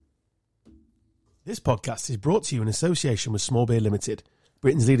This podcast is brought to you in association with Small Beer Limited,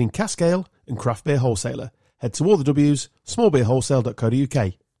 Britain's leading cask ale and craft beer wholesaler. Head to all the W's,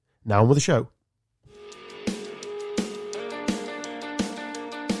 smallbeerwholesale.co.uk. Now on with the show.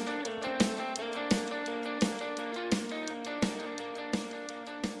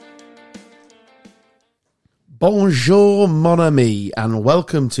 Bonjour, mon ami, and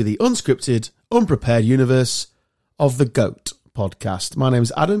welcome to the unscripted, unprepared universe of the GOAT podcast. My name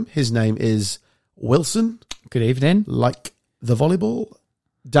is Adam. His name is Wilson. Good evening. Like the volleyball.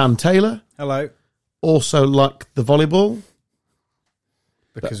 Dan Taylor. Hello. Also like the volleyball.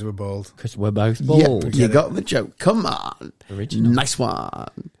 Because we're bald. Because we're both bald. Yep, you got the joke. Come on. Original. Nice one.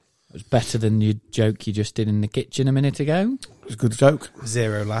 It was better than your joke you just did in the kitchen a minute ago. It was a good joke.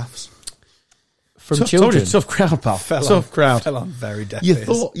 Zero laughs. From children. Tough crowd, pal. Tough crowd. Fell on very deaf You'd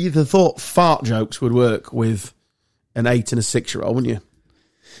ears. have thought fart jokes would work with an 8 and a 6-year-old, wouldn't you?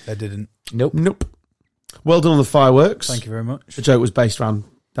 They didn't. Nope. Well done on the fireworks. Thank you very much. The joke was based around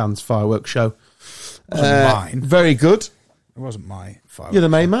Dan's fireworks show. It wasn't mine. Very good. It wasn't my fireworks. You're the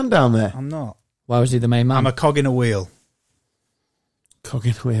main man down there. I'm not. Why was he the main man? I'm a cog in a wheel. Cog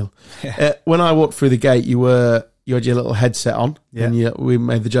in the wheel. Yeah. When I walked through the gate, you had your little headset on, Yeah. and we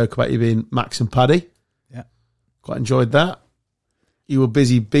made the joke about you being Max and Paddy. Yeah. Quite enjoyed that. You were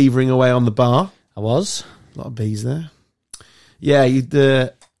busy beavering away on the bar. I was. A lot of bees there. Yeah, you'd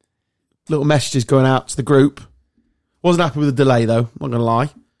little messages going out to the group. Wasn't happy with the delay though, not going to lie.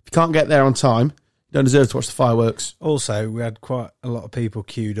 If you can't get there on time, you don't deserve to watch the fireworks. Also, we had quite a lot of people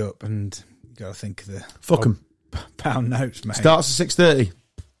queued up, and you got to think of the Fuck them. pound notes, mate. Starts at 6:30.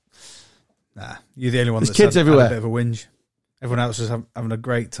 Nah, you're the only one There's that's kids had everywhere. a bit of a whinge. Everyone else was having a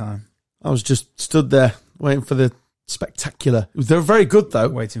great time. I was just stood there waiting for the spectacular. They were very good though.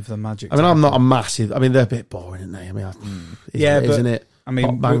 Waiting for the magic. I mean, I'm not a massive. I mean, they're a bit boring, aren't they? I mean, Yeah, but- isn't it? I mean,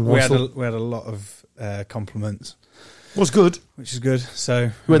 Pop, bang, we had whistle. a lot of compliments, Was good. which is good. So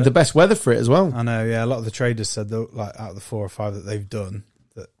We had the best weather for it as well. I know, yeah. A lot of the traders said that, like, out of the 4 or 5 that they've done,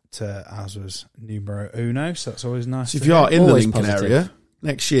 that ours was numero uno. So that's always nice. So if to you hear. are in the Always Lincoln positive. area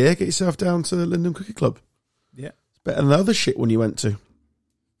next year, get yourself down to the London Cricket Club. Yeah. It's better than the other shit one you went to.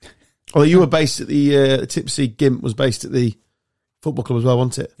 Although you were based at the Tipsy Gimp was based at the football club as well,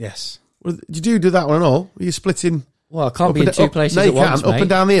 wasn't it? Yes. Well, did you do that one and all? Were you splitting? Well, I can't up be in and two up- places no, at you once, can, up mate. and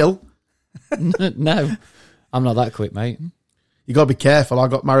down the hill. No, I'm not that quick, mate. You got to be careful. I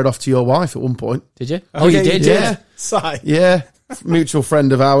got married off to your wife at one point. Did you? Oh, you did, yeah. Sigh. Yeah, mutual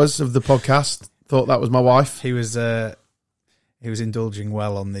friend of ours of the podcast thought that was my wife. He was indulging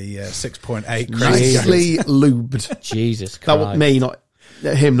well on the 6.8 crazy. Nicely lubed. Jesus That was Christ. me, not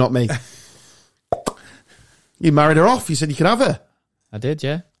him, not me. You married her off. You said you could have her. I did,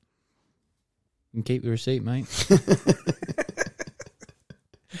 yeah. You can keep the receipt, mate.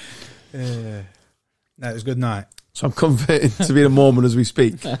 No, it was a good night. So I'm converting to being a Mormon as we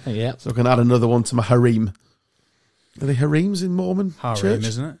speak. Yeah. So I can add another one to my harem. Are they harems in Mormon Harem, church?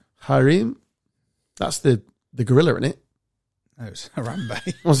 isn't it? Harem. That's the gorilla, isn't it? No, it's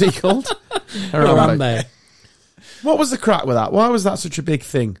Harambe. What's he called? Harambe. What was the crack with that? Why was that such a big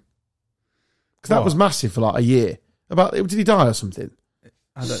thing? Because that What? was massive for like a year. Did he die or something?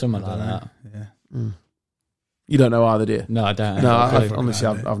 Something like know. that. Yeah. You don't know either, do you? No, I don't. No, I've got honestly,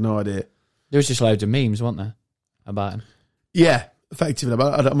 no idea. I've no idea. There was just loads of memes, weren't there, about him? Yeah, effectively.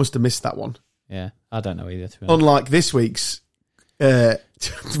 But I must have missed that one. Yeah, I don't know either, to be honest. Unlike this week's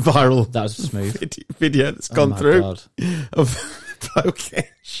viral That was smooth. video that's Oh gone my through God. of bloke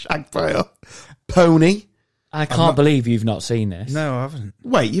shagged by a pony. I can't believe you've not seen this. No, I haven't.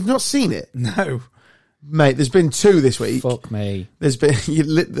 Wait, you've not seen it? No. Mate, there's been 2 this week. Fuck me. There's been,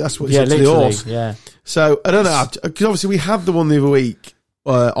 that's what Yeah, it's up to the literally. horse. Yeah. So, I don't know, because obviously we had the one the other week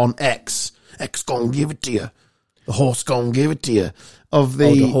on X. X gonna give it to you. The horse gonna give it to you. Of the,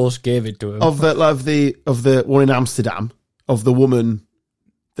 The horse gave it to him. of the one in Amsterdam, of the woman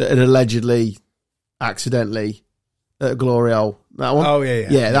that had allegedly, accidentally, at Glory Hole. That one? Oh, yeah.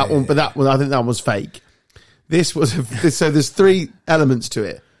 Yeah, that one. But that one, I think that one was fake. This was, so there's 3 elements to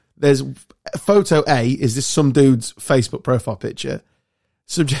it. There's photo A is this some dude's Facebook profile picture.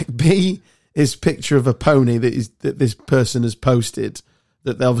 Subject B is picture of a pony that this person has posted.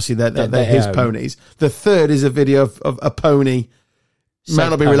 That they're his ponies. The third is a video of a pony. Might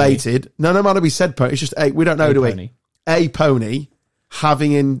not be pony. related. No, might not be said pony. It's just we don't know, A do pony. we? A pony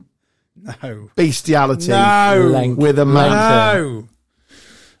having in No. bestiality No. Length. with a man. No.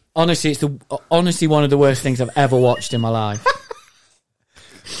 Honestly, it's honestly one of the worst things I've ever watched in my life.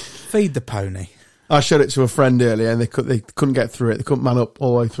 Feed the pony. I showed it to a friend earlier, and they couldn't get through it. They couldn't man up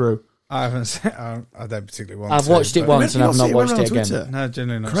all the way through. I haven't seen, I don't particularly want I've to. watched it but- once and I've not It watched went it on again. Twitter. No,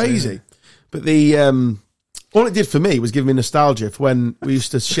 generally not. Crazy. seen it. But all it did for me was give me nostalgia for when we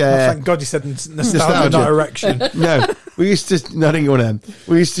used to share. Thank God you said nostalgia, not erection. No, we used to. No, I didn't get one of them.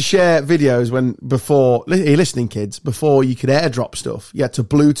 We used to share videos before you're listening, kids. Before you could airdrop stuff, you had to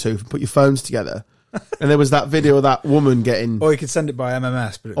Bluetooth and put your phones together. And there was that video of that woman getting. Or you could send it by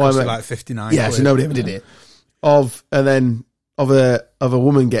MMS, but it cost like 59. Yeah, so nobody ever did it. Of a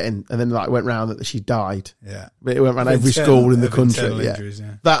woman getting, and then like went round that she died. Yeah, but it went around every school in the country. Injuries,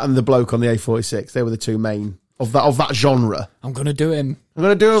 yeah. That and the bloke on the A46. They were the two main of that genre. I'm gonna do him. I'm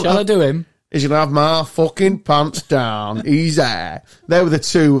gonna do him. Shall I do him? He's gonna have my fucking pants down. He's there. They were the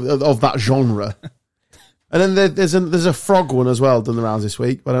two of that genre. And then there's a frog one as well done the rounds this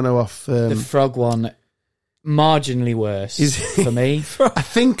week. But I don't know if the frog one marginally worse for me. I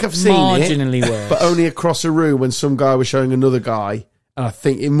think I've seen marginally it, worse, but only across a room when some guy was showing another guy, and I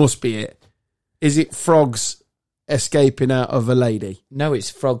think it must be it. Is it frogs escaping out of a lady? No, it's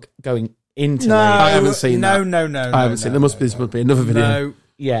frog going into no, lady. I haven't seen that. No. I haven't seen. There must be another video. No.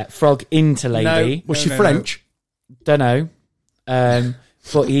 Yeah, frog into lady. Was she French? Don't know.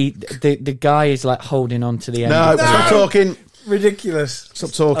 But the guy is like holding on to the end. No, stop talking. Ridiculous.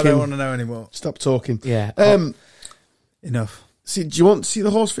 Stop talking. I don't want to know anymore. Stop talking. Yeah. Enough. See, do you want to see the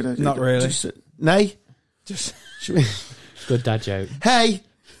horse video? Not really. Just, neigh? Just Good dad joke. Hey.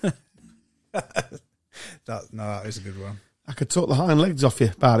 that is a good one. I could talk the hind legs off you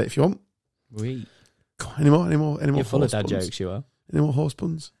about it if you want. We. Any more? You're full of horse dad puns? jokes, you are. Any more horse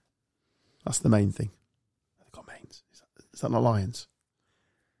puns? That's the main thing. They've got manes. Is that not lions?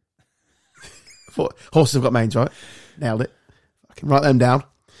 Horses have got manes, right? Nailed it. I can write them down.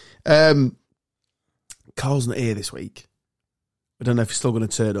 Carl's not here this week. I don't know if he's still going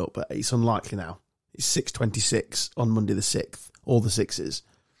to turn up, but it's unlikely now. It's 6:26 on Monday the 6th. All the sixes.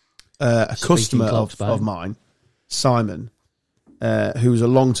 A customer of mine, Simon, who's a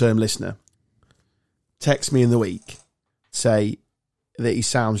long-term listener, texts me in the week, say that he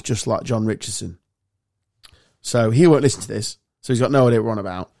sounds just like John Richardson. So he won't listen to this. So he's got no idea what we're on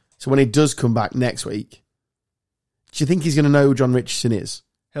about. So when he does come back next week, do you think he's going to know who John Richardson is?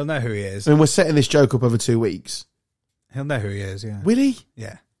 He'll know who he is. I mean, we're setting this joke up over 2 weeks. He'll know who he is, yeah. Will he?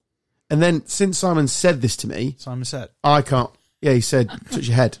 Yeah. And then since Simon said this to me... Simon said? I can't... Yeah, he said, touch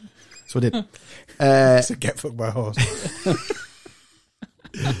your head. That's what I did. He said, get fucked by a horse.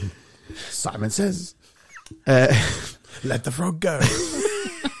 Simon says... Let the frog go.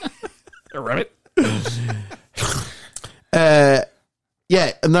 Rabbit.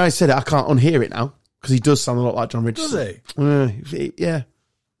 Yeah, and then I said it, I can't unhear it now because he does sound a lot like John Richardson. Does he? Yeah.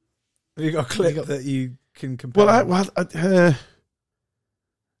 Have you got a clip that you can compare? I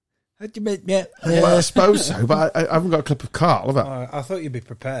suppose so, but I haven't got a clip of Carl, have I? I thought you'd be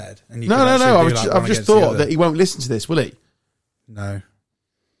prepared. And No. I've just thought that he won't listen to this, will he? No.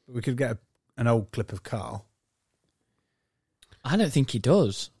 But we could get an old clip of Carl. I don't think he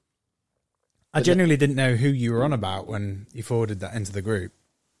does. I genuinely didn't know who you were on about when you forwarded that into the group.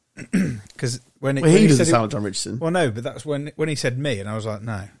 Because when he doesn't sound like John Richardson. Well, no, but that's when he said me, and I was like,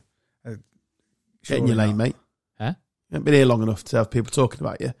 no. Get in your lane, mate. Huh? You haven't been here long enough to have people talking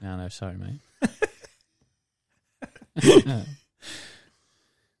about you. No, sorry, mate.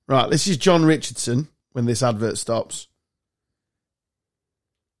 Right, this is John Richardson when this advert stops.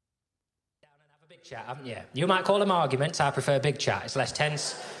 Have a big chat, haven't you? You might call them arguments. I prefer big chat. It's less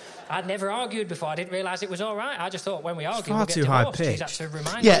tense. I'd never argued before. I didn't realise it was all right. I just thought when we argued, we'll get divorced. She's had to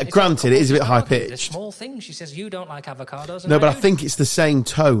remind yeah, me granted, it is a bit high The pitched. small thing. She says you don't like avocados. No, but I think it's the same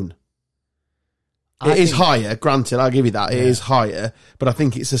tone. It is higher, granted, I'll give you that. It is higher, but I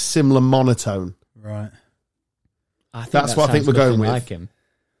think it's a similar monotone. Right. That's what I think we're going with. Like him.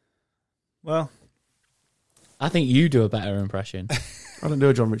 Well, I think you do a better impression. I don't do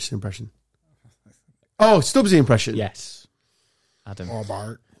a John Richardson impression. Oh, Stubbsy impression. Yes. Adam.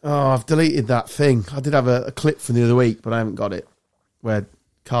 Oh, I've deleted that thing. I did have a clip from the other week, but I haven't got it. Where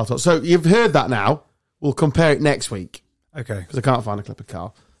Carl talks. So you've heard that now. We'll compare it next week. Okay. Because I can't find a clip of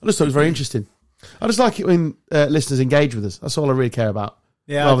Carl. I just thought it was very interesting. I just like it when listeners engage with us. That's all I really care about.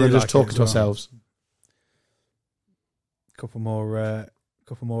 Yeah, rather than just talking to ourselves. Couple more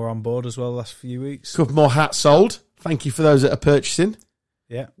on board as well the last few weeks. Couple more hats sold. Thank you for those that are purchasing.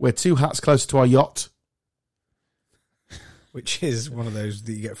 Yeah. We're 2 hats closer to our yacht. Which is one of those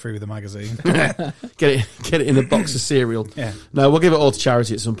that you get free with a magazine. Get it in a box of cereal. Yeah. No, we'll give it all to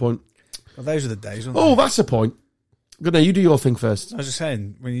charity at some point. Well, those are the days, aren't Oh, they? that's a point. Good, now you do your thing first. I was just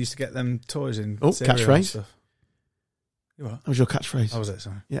saying, when you used to get them toys in Oh, cereal and catchphrase. stuff. You what? That was your catchphrase. How was it?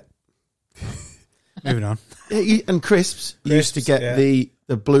 Sorry. Yeah. Moving on. Yeah, and crisps. You used to get the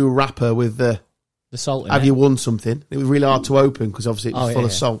blue wrapper with the salt in have it. you won something? It was really hard to open because obviously it was full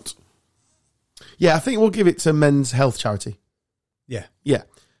of salt. Yeah, I think we'll give it to Men's Health Charity. Yeah. Yeah.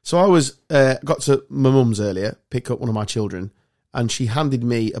 So I was got to my mum's earlier, pick up one of my children, and she handed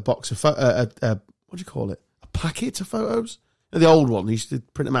me a box of what do you call it? A packet of photos. The old one, you used to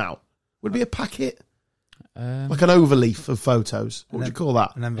print them out. Would it be a packet? Like an overleaf of photos. What would you call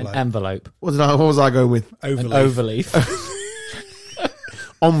that? An envelope. An envelope. What was I going with? An overleaf.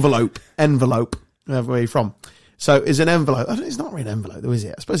 Envelope. Where are you from? So is an envelope. It's not really an envelope, though, is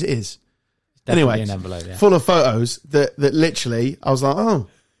it? I suppose it is. Definitely Anyway, an envelope, yeah. full of photos that literally, I was like, oh,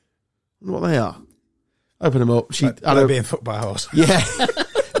 I wonder what they are. Open them up. Like being fucked by a horse. Yeah.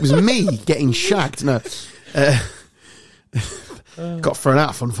 It was me getting shagged. No. Got thrown out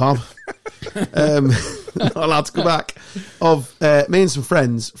of Fun Farm. Not allowed to go back. Of me and some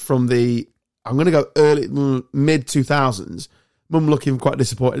friends from I'm going to go early, mid 2000s. Mum looking quite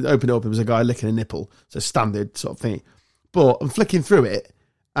disappointed. Opened it up. It was a guy licking a nipple. So standard sort of thing. But I'm flicking through it.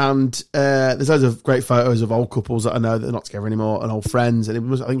 And there's loads of great photos of old couples that I know that are not together anymore and old friends. And I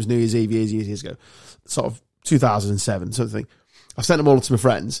think it was New Year's Eve years ago. Sort of 2007 sort of thing. I've sent them all to my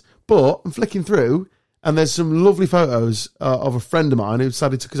friends. But I'm flicking through and there's some lovely photos of a friend of mine who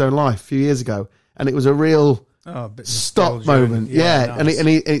sadly took his own life a few years ago. And it was a real stop moment. Yeah.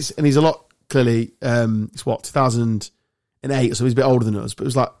 Nice. And he's a lot, clearly, it's 2008, so he's a bit older than us. But it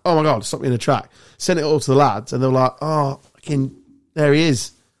was like, oh my God, stop me in a track. Sent it all to the lads and they were like, oh, there he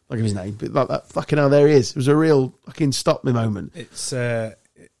is. I'll give his name, but like that, fucking hell, there he is. It was a real fucking stop me moment. It's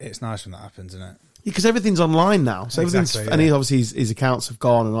nice when that happens, isn't it? Because everything's online now. So everything's, yeah. And his accounts have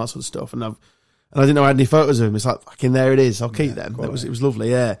gone and all that sort of stuff. And I didn't know I had any photos of him. It's like, fucking there it is. I'll keep them. It was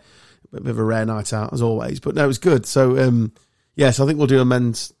lovely, yeah. A bit of a rare night out, as always. But no, it was good. So, so I think we'll do a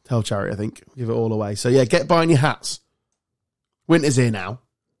Men's Health Charity, I think. Give it all away. So, yeah, get buying your hats. Winter's here now.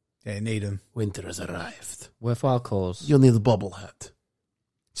 Yeah, you need them. Winter has arrived. Worthwhile cause. You'll need the bobble hat.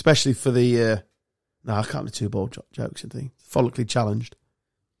 Especially for the... no, I can't do two ball jokes, I think. Follically challenged.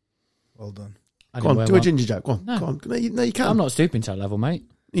 Well done. Go on, do a ginger joke. Go on. No. Go on. No, you can. I'm not stooping to that level, mate.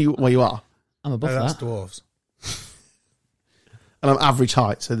 You are. I'm above That's that. dwarves. And I'm average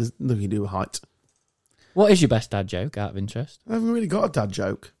height, so there's nothing to do with height. What is your best dad joke, out of interest? I haven't really got a dad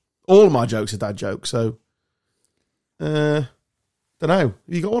joke. All my jokes are dad jokes, so... don't know. Have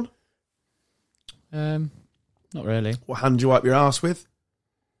you got one? Not really. What hand do you wipe your arse with?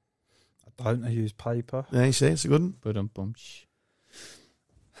 I don't. I use paper. Yeah, you see, it's a good one. Ba-dum-bum-sh.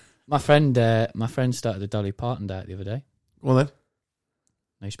 My friend started a Dolly Parton diet the other day. Well then.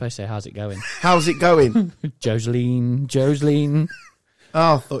 No, you're supposed to say, how's it going? How's it going? Joseline.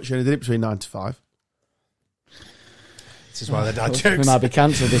 Oh, I thought she only did it between 9 to 5. This is why the dad We jokes. might be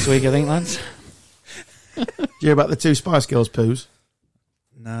cancelled this week, I think, lads. Did you hear about the two Spice Girls poos?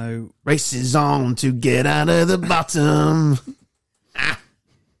 No. Races on to get out of the bottom.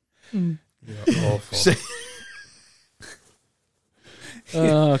 You're awful.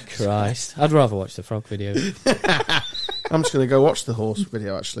 Oh, Christ. I'd rather watch the frog video. I'm just going to go watch the horse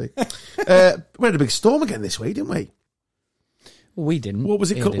video, actually. We had a big storm again this week, didn't we? Well, we didn't. What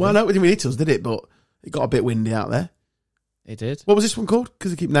was it called? Well, no, it didn't hit us, did it? But it got a bit windy out there. It did. What was this one called?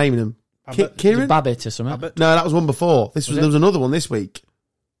 Because they keep naming them. Kieran? Babbitt or something. No, that was one before. There was another one this week.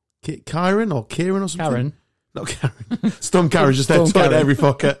 Kieran or Kieran or something? Karen. Not Karen. Storm Karen just there Storm to every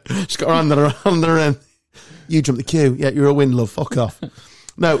fucker. She's got her hand around. You jumped the queue. Yeah, you're a win, love. Fuck off.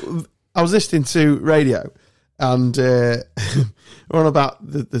 No, I was listening to radio and we're on about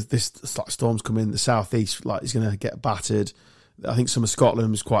this like storm's coming in the southeast, like it's going to get battered. I think some of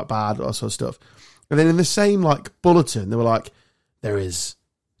Scotland was quite bad, all that sort of stuff. And then in the same like bulletin, they were like, there is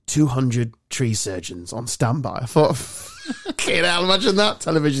 200 tree surgeons on standby. I thought, fucking hell, imagine that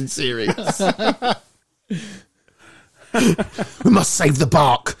television series. We must save the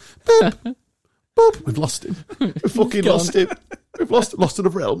bark. Boop. Boop. We've lost him. We've fucking lost him. We've lost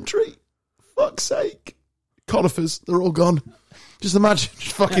another elm tree. Fuck's sake. Conifers, they're all gone. Just imagine,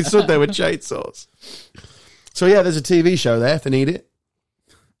 just fucking stood there with chainsaws. So yeah, there's a TV show there if they need it.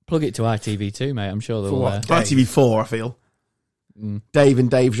 Plug it to ITV2, mate. I'm sure they'll... ITV4, I feel. Dave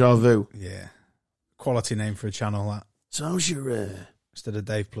and Dave Jarvu. Yeah. Quality name for a channel, that. So how's your... Instead of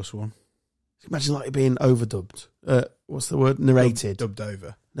Dave plus one. Imagine like it being overdubbed. What's the word? Narrated. Dubbed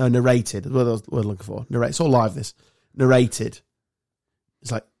over. No, narrated. What I was looking for. It's all live, this. Narrated.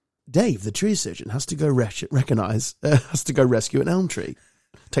 It's like, Dave, the tree surgeon, has to go rescue an elm tree.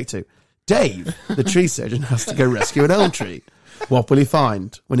 Take two. Dave, the tree surgeon, has to go rescue an elm tree. What will he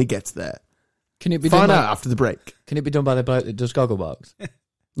find when he gets there? Can it be Find out after the break. Can it be done by the bloke that does Gogglebox?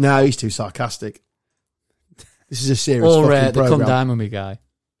 No, he's too sarcastic. This is a serious or fucking the program. Come Down With Me guy.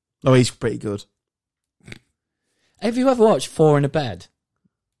 Oh, he's pretty good. Have you ever watched Four in a Bed?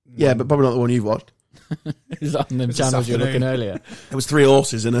 Yeah, but probably not the one you've watched. It's on them channels you were looking earlier. It was 3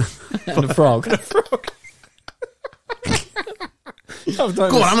 horses and a frog. Go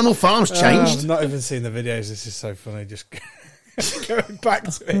on, Animal Farm's changed. I've not even seen the videos. This is so funny. Just going back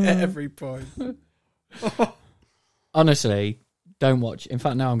to it at every point. Honestly, don't watch. In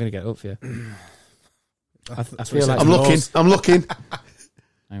fact, now I'm going to get it up for you. I feel like I'm looking.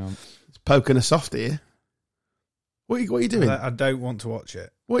 Hang on. It's poking a soft here. What are you doing? I don't want to watch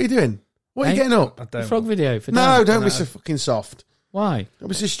it. What are you doing? What are you getting up? I don't. Frog video for No, Dan. don't be so fucking soft. Why? Don't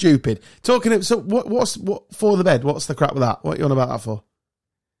be so stupid. So what's for the bed? What's the crap with that? What are you on about that for?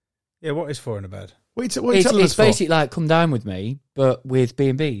 Yeah, what is four in a bed? What are you telling us It's for? basically like Come Down With Me, but with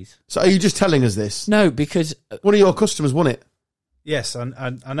B&Bs. So are you just telling us this? No, because... One of your customers won it. Yes, I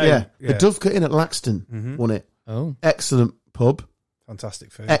know. Yeah, the Dovecote Inn at Laxton won it. Oh. Excellent pub.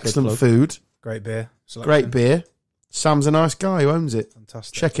 Fantastic food. Excellent food. Great beer. Selection. Great beer. Sam's a nice guy who owns it.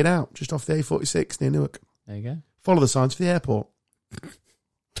 Fantastic. Check it out. Just off the A46 near Newark. There you go. Follow the signs for the airport.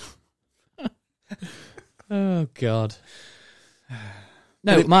 Oh, God.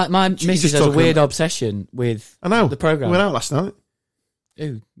 No, my missus has a weird obsession with the programme. We went out last night.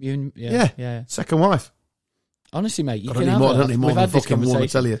 Ooh, you? Yeah. Second wife. Honestly, mate, you I can don't have need more, her. I don't need more We've than had this fucking one, I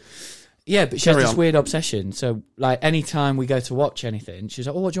tell conversation. you. Yeah, but she has this weird obsession. So, like, any time we go to watch anything, she's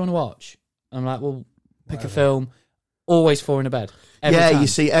like, "Oh, what do you want to watch?" I'm like, "Well, pick a film." Always four in a bed. Every time. You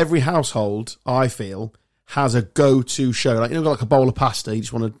see, every household, I feel, has a go-to show. Like, got like a bowl of pasta. You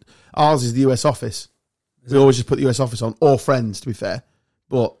just want to. Ours is the US Office. We always just put the US Office on, or Friends, to be fair.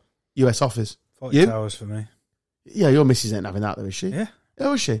 But US Office. 40 Towers for me. Yeah, your missus ain't having that, though, is she? Yeah.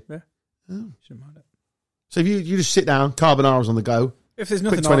 Oh, is she? Yeah. Oh. Shouldn't mind it. So if you just sit down, carbonara's on the go. If there's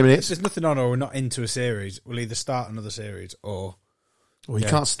nothing 20 on, minutes. if there's nothing on, or we're not into a series, we'll either start another series or. Well, you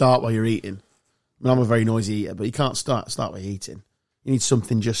can't start while you're eating. I mean, I'm a very noisy eater, but you can't start while you're eating. You need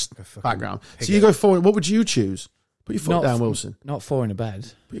something just background. So you go forward. What would you choose? Put your foot down, Wilson. Not four in a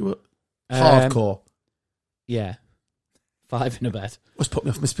bed. Hardcore. Yeah. 5 in a bed. What's put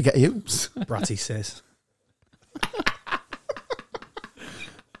me off my spaghetti hoops? Bratty says.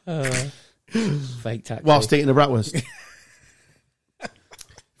 Fake taxi. Whilst eating a bratwurst.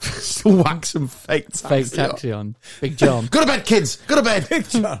 Whack some fake taxi on. Big John. Go to bed, kids. Go to bed. Big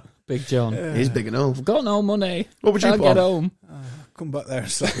John. Big John. He's big enough. I've got no money. What would you Can't put get on? home. Come back there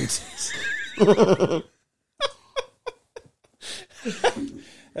and slap me.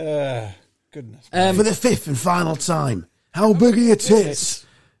 Goodness. For the fifth and final time, how big are your tits?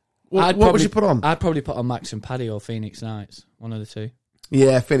 What would you put on? I'd probably put on Max and Paddy or Phoenix Nights. One of the two.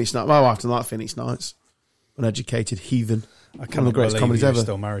 Yeah, Phoenix Nights. My wife doesn't like Phoenix Nights. Uneducated heathen. I can't the greatest comedies you're ever.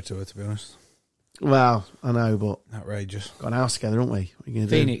 still married to her, to be honest. Well, I know, but Outrageous. got an house together, haven't we? What are you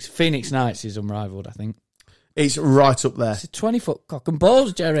gonna do? Phoenix Nights is unrivaled, I think. It's right up there. It's a 20-foot cock and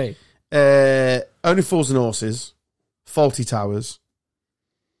balls, Jerry. Only Fools and Horses, Faulty Towers,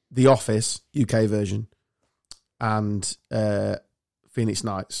 The Office, UK version, and Phoenix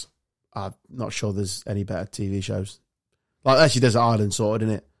Nights. I'm not sure there's any better TV shows. Like, actually, Desert Island sorted,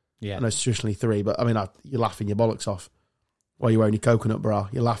 isn't it? Yeah. I know it's traditionally 3, but I mean, you're laughing your bollocks off while you're wearing your coconut bra.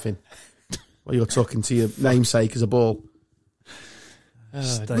 You're laughing while you're talking to your namesake as a ball.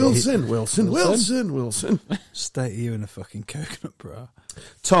 Wilson. State you in a fucking coconut bra.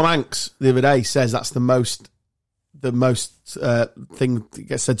 Tom Hanks the other day says that's the most thing that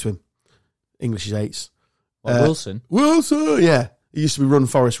gets said to him. English he hates. Wilson? Wilson, yeah. He used to be Run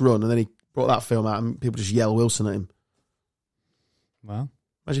Forrest Run, and then he brought that film out and people just yell Wilson at him. Well,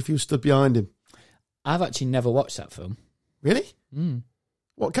 imagine if you stood behind him. I've actually never watched that film. Really? Mm.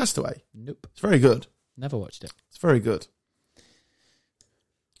 What, Castaway? Nope. It's very good. Never watched it. It's very good.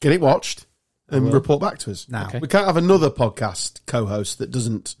 Get it watched and report back to us. Now. Okay. We can't have another podcast co-host that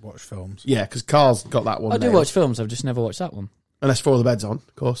doesn't watch films. Yeah, because Carl's got that one. I do watch films. I've just never watched that one. Unless Four of the Bed's on,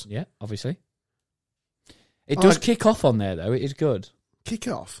 of course. Yeah, obviously. It does kick off on there, though. It is good. Kick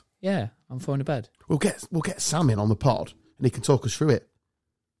off? Yeah, I'm Four in a Bed. We'll get Sam in on the pod and he can talk us through it.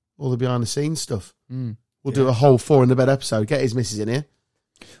 All the behind the scenes stuff. Mm. We'll do a whole Four in the Bed episode. Get his missus in here.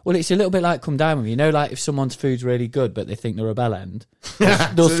 Well, it's a little bit like Come Down With Me. You know, like if someone's food's really good, but they think they're a bell end, they'll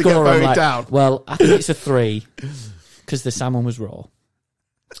So they score get them like, down. well, I think it's a 3 because the salmon was raw.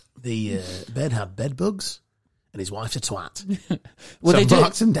 The bed had bed bugs and his wife's a twat. Well, so they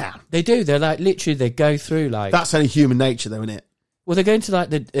marks do. them down. They do. They're like, literally, they go through like... That's only human nature though, isn't it? Well, they go into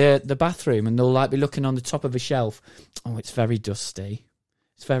like the bathroom and they'll like be looking on the top of a shelf. Oh, it's very dusty.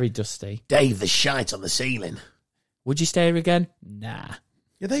 It's very dusty. Dave, the shite on the ceiling. Would you stay here again? Nah.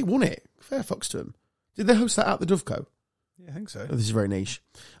 Yeah, they won it. Fair fucks to them. Did they host that at the Dovecote? Yeah, I think so. Oh, this is very niche.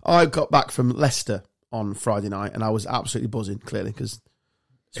 I got back from Leicester on Friday night and I was absolutely buzzing, clearly, because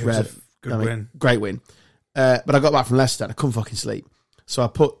It's rare. Good win. Great win. But I got back from Leicester and I couldn't fucking sleep. So I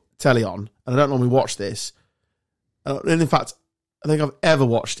put telly on, and I don't normally watch this. And in fact, I think I've ever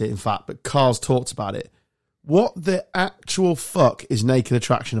watched it, in fact, but Carl's talked about it. What the actual fuck is Naked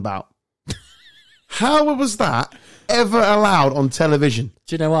Attraction about? How was that ever allowed on television?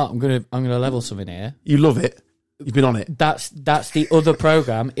 Do you know what? I'm gonna level something here. You love it. You've been on it. That's the other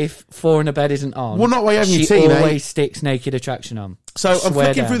program. If Four in a Bed isn't on, Well, not while you're having your she tea, always mate. sticks Naked Attraction on. So I'm Swear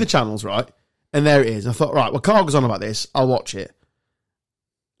flicking down. through the channels, right? And there it is. I thought, right, well, Carl goes on about this. I'll watch it.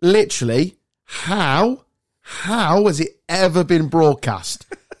 Literally, how has it ever been broadcast?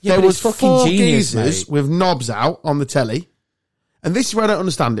 Yeah, there but was it's fucking four genius, geezers mate. with knobs out on the telly. And this is where I don't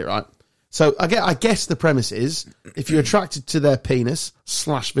understand it, right? So I guess the premise is if you're attracted to their penis /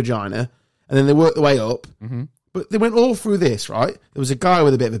 vagina, and then they work their way up. Mm-hmm. But they went all through this, right? There was a guy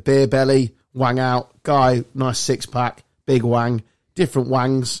with a bit of a beer belly, wang out, guy, nice six pack, big wang, different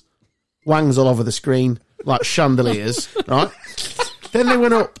wangs all over the screen, like chandeliers, right? Then they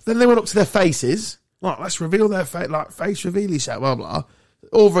went up to their faces. Like, let's reveal their face, like face reveal yourself, blah, blah.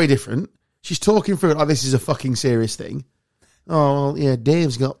 All very different. She's talking through it like this is a fucking serious thing. Oh, well, yeah,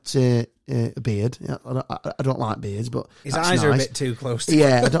 Dave's got a beard. Yeah, I don't like beards, but His that's eyes are a nice. bit too close to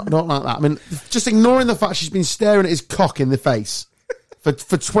Yeah, I don't like that. I mean, just ignoring the fact she's been staring at his cock in the face for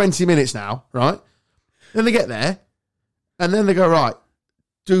 20 minutes now, right? Then they get there, and then they go, right,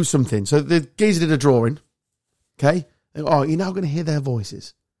 do something. So the geezer did a drawing, okay? They go, oh, you're now going to hear their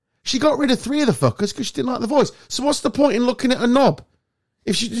voices. She got rid of 3 of the fuckers because she didn't like the voice. So what's the point in looking at a knob?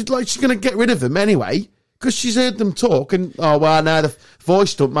 If she's going to get rid of them anyway, because she's heard them talk, and, oh, well, now the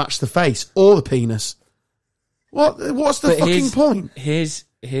voice don't match the face or the penis. What's the fucking point? Here's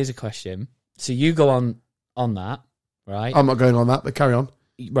a question. So you go on that, right? I'm not going on that, but carry on.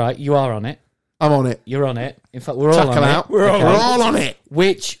 Right, you are on it. I'm on it. You're on it. In fact, we're all Tackle on out. it. We're Okay. all on it.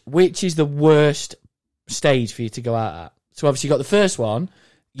 Which is the worst stage for you to go out at? So obviously you got the first one.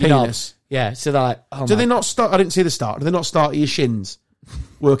 Penis. Yeah, so they're like, oh Do my they not start? I didn't see the start. Do they not start at your shins?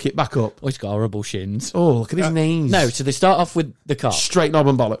 Work it back up. Oh, he's got horrible shins. Oh, look at his knees. No, so they start off with the cock. Straight knob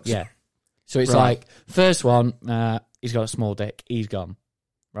and bollocks. Yeah. So it's Right. like, first one, he's got a small dick, he's gone.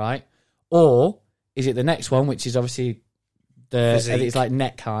 Right? Or is it the next one, which is obviously Physique. it's like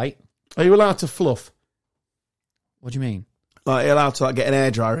neck height. Are you allowed to fluff? What do you mean? Like, you're allowed to like get an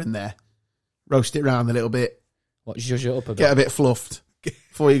airdryer in there, roast it round a little bit, What, zhuzh it up a bit? get a bit fluffed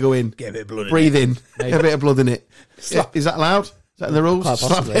before you go in. get a bit of blood Breathe in, Maybe. get a bit of blood in it. Yeah, is that allowed? Is that in the rules? Quite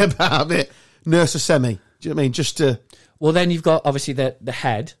Slap possibly. it about a bit. Nurse a semi. Do you know what I mean? Just to Well, then you've got obviously the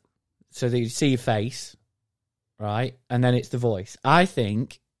head, so that you see your face, right? And then it's the voice. I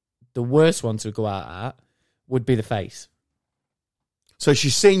think the worst one to go out at would be the face. so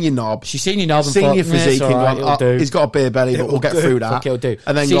she's seen your knob, She's seen your knob and seen thought, your physique, all and right, gone, it'll do. he's got a beer belly, but we'll get through that. Fuck, it'll do.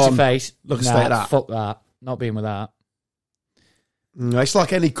 And then sees gone, your face. look Nah, straight at that. Fuck that. Not being with that. It's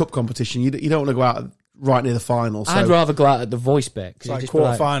like any cup competition. You don't want to go out right near the final. So. I'd rather go out at the voice bit. 'Cause It's you like just be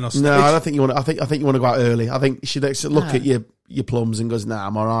like, quarter-final stage. No, I don't think you want. I think you want to go out early. I think she looks look Nah. at your plums and goes, "Nah,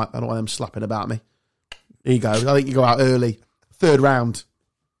 I'm all right. I don't want them slapping about me." Here you go. I think you go out early, 3rd round.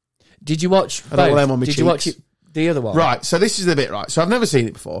 Did you watch? I don't want both? them on my Did you watch cheeks. it, the other one? Right. So this is the bit. Right. So I've never seen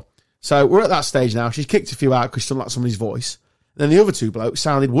it before. So we're at that stage now. She's kicked a few out because she doesn't like somebody's voice. Then the other 2 blokes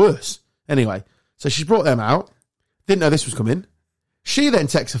sounded worse. Anyway, so she's brought them out. Didn't know this was coming. She then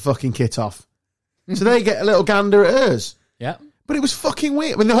takes her fucking kit off. So they get a little gander at hers. Yeah. But it was fucking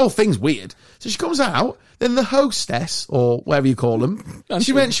weird. I mean, the whole thing's weird. So she comes out, then the hostess, or whatever you call them,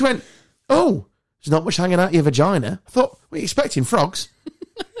 she went, oh, there's not much hanging out your vagina. I thought, what are you expecting, frogs?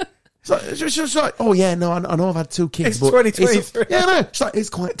 She was like, oh yeah, no, I know I've had 2 kids. It's but 2023. yeah, no, she's like, it's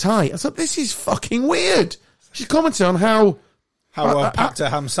quite tight. I thought, this is fucking weird. She's commenting on how packed her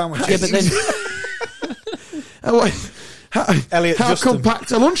ham sandwich Yeah, is. but then Elliot how Justin.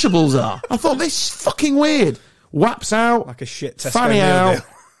 compact her Lunchables are. I thought, this is fucking weird. Whaps out, Like a shit Tesco fanny meal out. deal.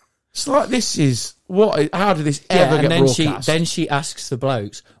 It's like, this is what? How did this ever and get then broadcast? she asks the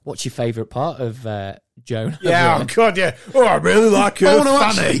blokes, "What's your favourite part of Joan?" Yeah, oh God, yeah. Oh, I really like her Oh no,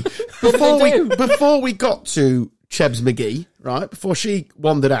 fanny. actually, before we got to Chebs McGee, right? Before she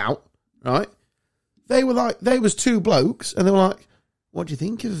wandered out, right? They was 2 blokes, and they were like, "What do you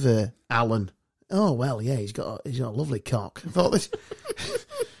think of Alan?" Oh well, yeah, he's got a lovely cock. I thought this,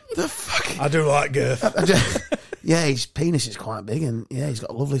 the fuck. I do like girth. Yeah, his penis is quite big, and yeah, he's got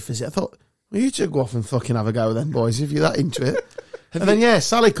a lovely physique. I thought, well, you 2 go off and fucking have a go then, boys, if you're that into it. And then, yeah,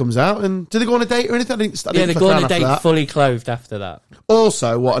 Sally comes out, and do they go on a date or anything? I didn't Yeah, they fuck go on around a after date that. fully clothed after that.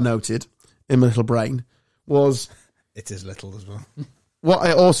 Also, what I noted in my little brain was, It is little as well. what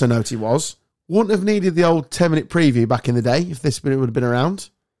I also noted was, wouldn't have needed the old 10-minute preview back in the day if this would have been around.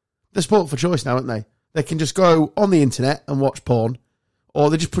 They're sport for choice now, aren't they? They can just go on the internet and watch porn, or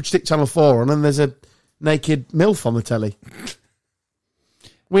they just put Stick Channel 4 on and there's a naked MILF on the telly.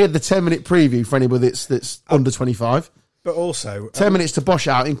 We had the 10-minute preview for anybody that's under 25. But also... 10 minutes to bosh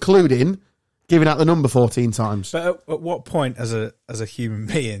out, including giving out the number 14 times. But at what point as a human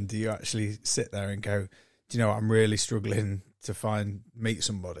being do you actually sit there and go, do you know what, I'm really struggling to meet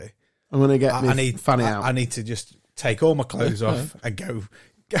somebody? I'm going to get fanny out. I need to just take all my clothes off and go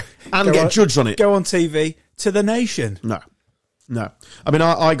and get judged on it. Go on TV to the nation. No. I mean,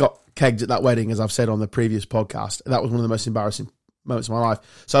 I got kegged at that wedding, as I've said on the previous podcast. That was one of the most embarrassing moments of my life.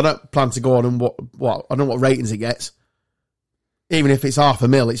 So I don't plan to go on and what I don't know what ratings it gets. Even if it's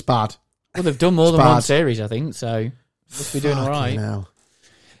 500,000, it's bad. Well, they've done more than one series, I think, so must be doing all right. Hell.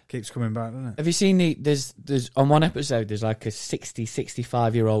 Keeps coming back, doesn't it? Have you seen there's on one episode, there's like a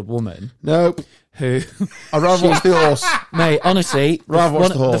 65-year-old woman. Nope. Who... I'd rather watch the horse. Mate, honestly, rather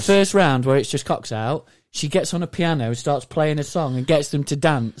watch the horse. The first round where it's just cocks out, she gets on a piano, starts playing a song and gets them to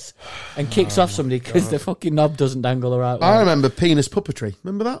dance and kicks off somebody because the fucking knob doesn't dangle the right way. I remember penis puppetry.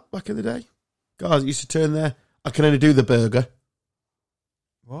 Remember that back in the day? Guys used to turn there. I can only do the burger.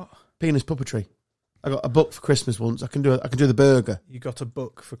 What? Penis puppetry. I got a book for Christmas once. I can do the burger. You got a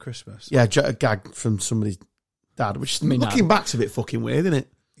book for Christmas? Yeah, a gag from somebody's dad, which looking back's a bit fucking weird, isn't it?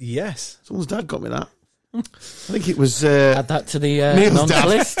 Yes. Someone's dad got me that. I think it was... Add that to the Neil's dad.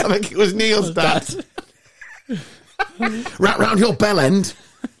 list. I think it was Neil's dad. Wrap round your bell end.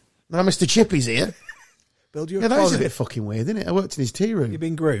 Now Mr. Chippy's here. Build your that closet. is a bit fucking weird, isn't it? I worked in his tea room. You've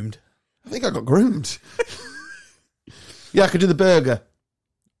been groomed? I think I got groomed. Yeah, I could do the burger.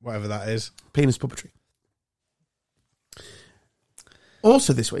 Whatever that is. Penis puppetry.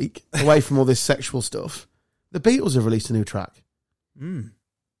 Also this week, away from all this sexual stuff, the Beatles have released a new track. Mm.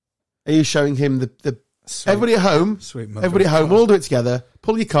 Are you showing him the everybody at home? Sweet mother. Everybody at home, we'll all do it together.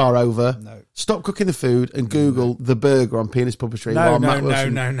 Pull your car over. No. Stop cooking the food and Google the burger on penis puppetry. No.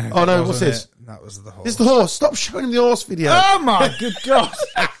 Oh no, what's this? That was the horse. It's the horse. Stop showing him the horse video. Oh my good God.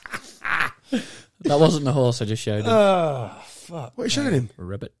 That wasn't the horse I just showed him. Oh, fuck. What are you showing him? A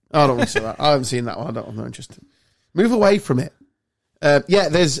ribbit. Oh, I don't want to see that. I haven't seen that one. I'm not interested. Move away from it. Yeah,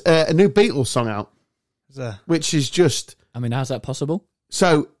 there's a new Beatles song out, which is just... I mean, how's that possible?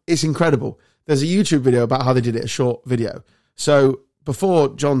 So, it's incredible. There's a YouTube video about how they did it, a short video. So, before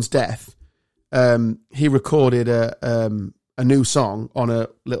John's death, he recorded a new song on a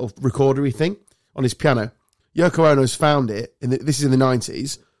little recordery thing on his piano. Yoko Ono's found it, this is in the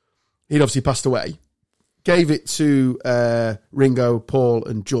 90s. He'd obviously passed away. Gave it to Ringo, Paul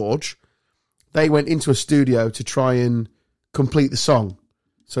and George. They went into a studio to try and complete the song.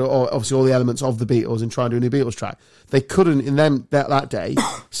 So obviously all the elements of the Beatles and try and do a new Beatles track. They couldn't, in them that day,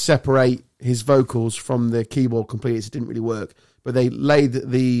 separate his vocals from the keyboard completely. It didn't really work. But they laid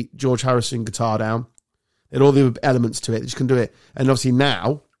the George Harrison guitar down. They had all the elements to it. They just couldn't do it. And obviously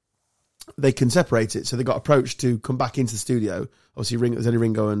now they can separate it. So they got approached to come back into the studio. Obviously there's only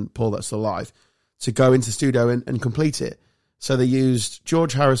Ringo and Paul that's still alive. To go into the studio and complete it. So they used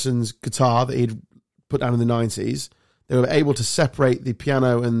George Harrison's guitar that he'd put down in the 90s. They were able to separate the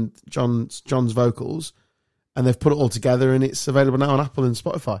piano and John's vocals, and they've put it all together, and it's available now on Apple and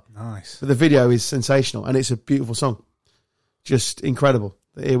Spotify. Nice. But the video is sensational, and it's a beautiful song. Just incredible.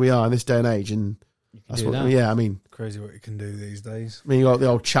 Here we are in this day and age, and that's what. Yeah, I mean, crazy what you can do these days. I mean, you got the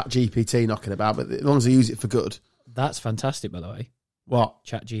old Chat GPT knocking about, but as long as they use it for good. That's fantastic, by the way. What?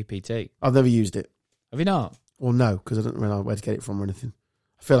 Chat GPT. I've never used it. Have you not? Well, no, because I don't really know where to get it from or anything.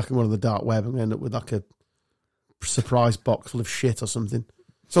 I feel like I'm on the dark web. I'm going to end up with like a surprise box full of shit or something.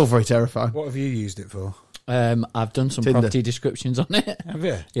 It's all very terrifying. What have you used it for? I've done some Tinder. property descriptions on it. Have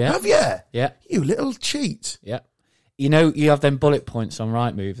you? Yeah. Have you? Yeah. You little cheat. Yeah. You know, you have them bullet points on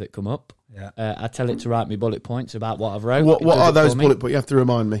Rightmove that come up. Yeah. I tell it to write me bullet points about what I've wrote. What are those bullet points? You have to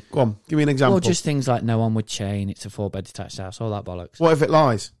remind me. Go on, give me an example. Well, just things like no onward chain, it's a 4-bed detached house, all that bollocks. What if it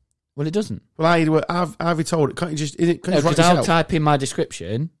lies? Well, it doesn't. Well, how have you told it? Can't you just... Because I'll type in my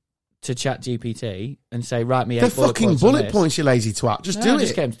description to Chat GPT and say, write me 8 bullet points. They're fucking bullet points, you lazy twat. Just do it.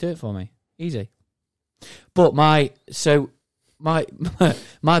 Just get him to do it for me. Easy. But my boss...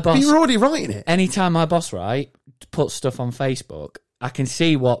 But you're already writing it. Anytime my boss, puts stuff on Facebook, I can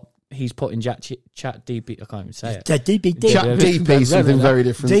see what he's put in Chat DP. I can't even say it. Chat DP, something very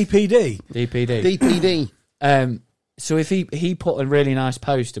different. DPD. So if he put a really nice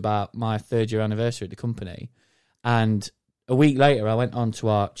post about my 3rd year anniversary at the company, and a week later I went on to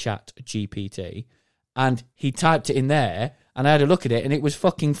our Chat GPT, and he typed it in there, and I had a look at it, and it was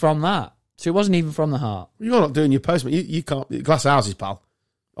fucking from that. So it wasn't even from the heart. You're not doing your post, mate. You can't... Glass houses, pal.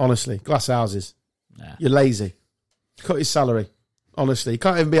 Honestly, glass houses. Nah. You're lazy. Cut his salary. Honestly, you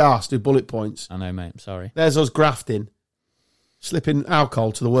can't even be asked to do bullet points. I know, mate. I'm sorry. There's us grafting, slipping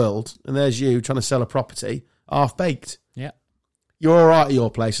alcohol to the world, and there's you trying to sell a property half-baked. Yeah. You're all right at your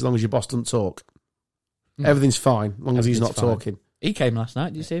place as long as your boss doesn't talk. Everything's fine as long as he's not talking. He came last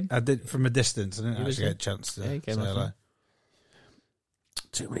night. Did you see him? I did from a distance. I didn't actually get a chance to he came say last hello. night.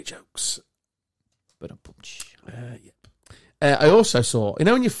 Too many jokes. But Yep. I also saw,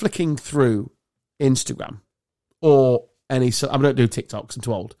 when you're flicking through Instagram or I don't do TikToks, I'm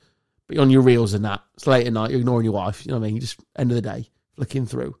too old, but you're on your reels and that, it's late at night, you're ignoring your wife, you know what I mean? You just, end of the day, flicking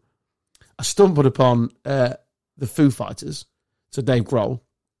through. I stumbled upon the Foo Fighters, so Dave Grohl,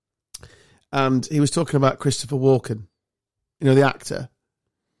 and he was talking about Christopher Walken, the actor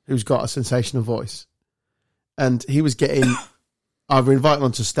who's got a sensational voice. And he was getting either invited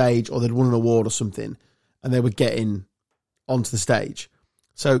onto stage or they'd won an award or something, and they were getting onto the stage.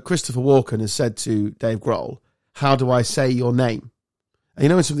 So Christopher Walken has said to Dave Grohl, how do I say your name?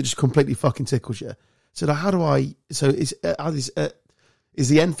 And when something just completely fucking tickles you. So how do I... So is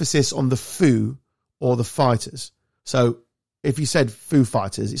the emphasis on the Foo or the Fighters? So if you said Foo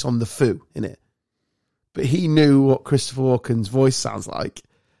Fighters, it's on the Foo, innit? But he knew what Christopher Walken's voice sounds like.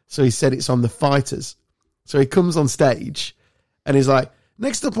 So he said it's on the Fighters. So he comes on stage and he's like,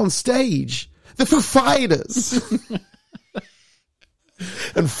 next up on stage, the Foo Fighters.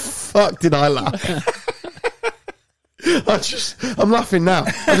 And fuck did I laugh. I'm laughing now.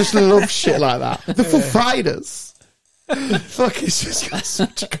 I just love shit like that. The Foo Fighters. Fuck, he's just got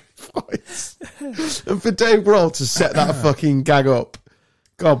such a good voice. And for Dave Grohl to set that fucking gag up,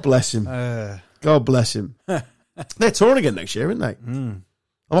 God bless him. God bless him. They're touring again next year, aren't they? I'm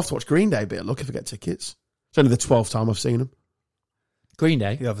off to watch Green Day, be a look if I get tickets. It's only the 12th time I've seen them. Green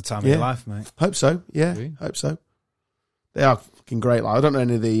Day? You have the time of your life, mate. Hope so, yeah. Really? Hope so. They are fucking great. Like, I don't know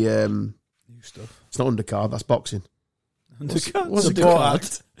any of the... New stuff. It's not undercard, that's boxing. Undercard? What's Support undercard?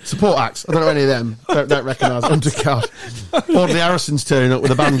 act. Support acts. I don't know any of them. Don't recognise undercard. Audley Harrison's turning up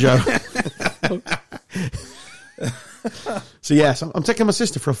with a banjo. So yes, I'm taking my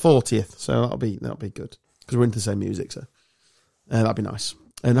sister for a 40th, so that'll be good because we're into the same music, so that'll be nice.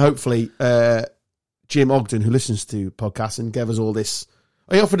 And hopefully, Jim Ogden, who listens to podcasts and gave us all this,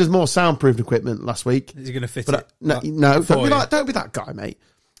 he offered us more soundproofed equipment last week. Is he going to fit but it? No, don't be that guy, mate.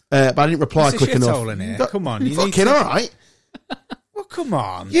 But I didn't reply quick enough. In here. Come on, you fucking all right. Well, come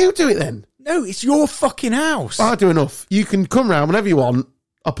on. You do it then. No, it's your fucking house. I do enough. You can come round whenever you want.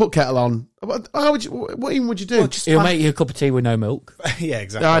 I'll put kettle on. What even would you do? Well, he'll make you a cup of tea with no milk. Yeah,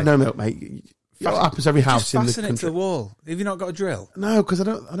 exactly. I had no milk, mate. What happens every house in the fasten country? it to the wall. Have you not got a drill? No, because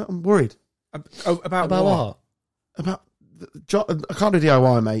I'm worried. About what? About I can't do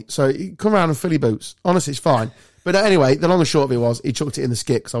DIY, mate. So you come around and fill your boots. Honestly, it's fine. But anyway, the long and short of it was he chucked it in the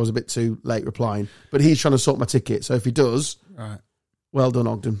skip because I was a bit too late replying. But he's trying to sort my ticket. So if he does, right. Well done,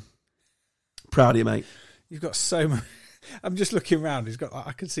 Ogden. Proud of you, mate. You've got so much. I'm just looking around. He's got.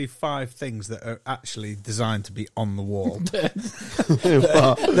 I can see 5 things that are actually designed to be on the wall.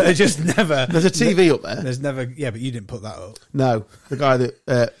 They're just never. There's a TV up there. There's never. Yeah, but you didn't put that up. No, the guy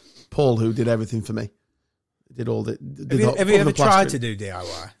that Paul, who did everything for me, did all the. Have you ever tried to do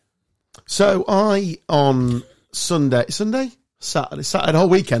DIY? So I on Saturday, the whole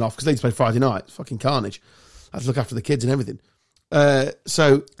weekend off because they need to play Friday night. It's fucking carnage. I had to look after the kids and everything.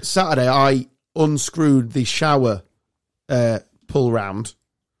 So Saturday I unscrewed the shower pull round.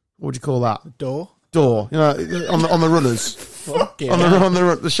 What would you call that? Door, on the runners. on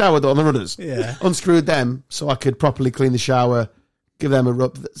the shower door on the runners. Yeah. Unscrewed them so I could properly clean the shower, give them a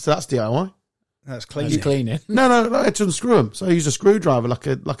rub. So that's DIY. That's cleaning. You cleaning? No, I had to unscrew them. So I used a screwdriver like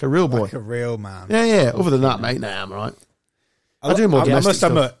a real boy. Like a real man. Yeah. Other than that, mate, nah, I'm all right. I do more domestic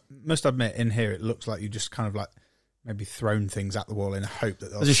stuff. Must admit, in here it looks like you just kind of like maybe thrown things at the wall in a hope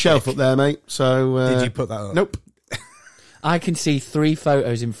that there's a shelf up there, mate. So did you put that up? Nope. I can see 3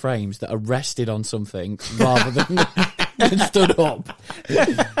 photos in frames that are rested on something rather than stood up.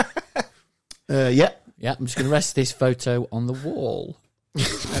 Yeah. Yeah, I'm just going to rest this photo on the wall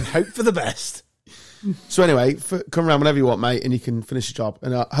and hope for the best. So anyway, come around whenever you want, mate, and you can finish the job.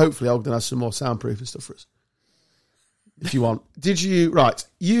 And hopefully Ogden has some more soundproof and stuff for us. If you want.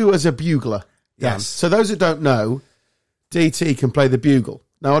 You as a bugler. Dan. Yes. So those that don't know, DT can play the bugle.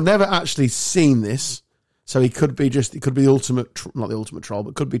 Now, I've never actually seen this, so he could be the ultimate, not the ultimate troll,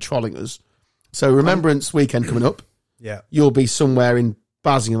 but could be trolling us. So Remembrance Weekend coming up. Yeah. You'll be somewhere in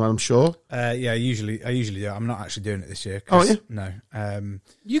Bassingham, I'm sure. Yeah, I usually do. I'm not actually doing it this year. Oh, yeah? No.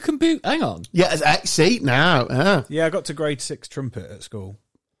 You can boot. Hang on. Yeah, see, now. Yeah, I got to grade 6 trumpet at school.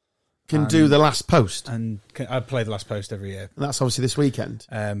 Can do the last post. And I play the last post every year. And that's obviously this weekend.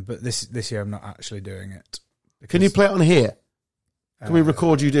 But this year I'm not actually doing it. Can you play it on here? Can we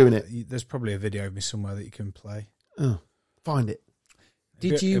record you doing it? There's probably a video of me somewhere that you can play. Oh, find it.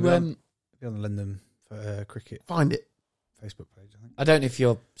 Did you... It'll be on the London Cricket Find it. Facebook page, I think. I don't know if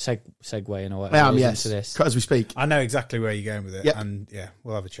you're segueing or whatever. I am, yes. To this. As we speak. I know exactly where you're going with it. Yep. And yeah,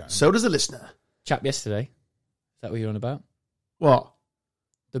 we'll have a chat. So does the listener. Chap yesterday. Is that what you're on about? What?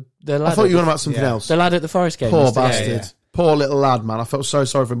 The lad I thought you were on about something else. The lad at the Forest game. Poor yesterday. bastard. Yeah. Poor little lad, man. I felt so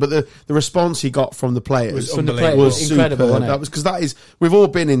sorry for him. But the response he got from the players Was From the players unbelievable. incredible, superb. wasn't it? That was because that is, we've all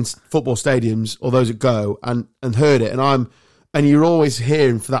been in football stadiums or those that go and heard it, and you're always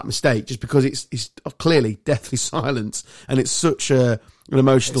hearing for that mistake just because it's clearly deathly silence and it's such an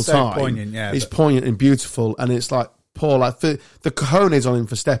emotional It's so time. poignant, yeah, It's but- poignant and beautiful, and it's like poor, like the cojones on him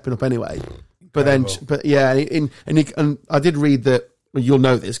for stepping up anyway. But then, Incredible. but yeah, and I did read that. Well, you'll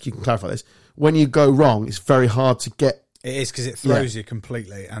know this. You can clarify this. When you go wrong, it's very hard to get. It is because it throws you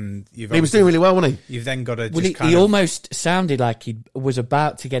completely, and He was doing really well, wasn't he? You've then got to Well, just he kind of almost sounded like he was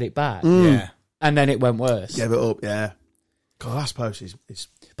about to get it back, yeah. and then it went worse. Gave it up. Yeah. God, last post is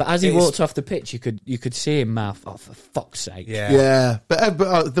But as he It is- walked off the pitch, you could see him mouth, "Oh, for fuck's sake!" Yeah. yeah.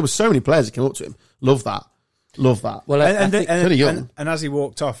 But there were so many players that came up to him. Love that. Well, I think- Pretty young. And as he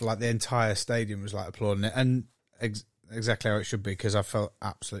walked off, like the entire stadium was like applauding it, and exactly how it should be, because I felt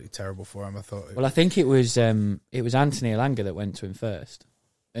absolutely terrible for him. I thought, I think it was Anthony Elanga that went to him first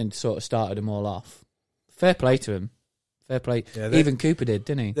and sort of started them all off. Fair play to him. Fair play. Yeah, Even Cooper did,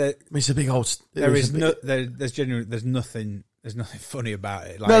 didn't he? It's a big old. there's genuinely there's nothing funny about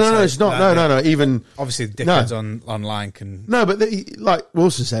it. Like, No, it's not. No. Even Obviously, the dickheads online can. no, but like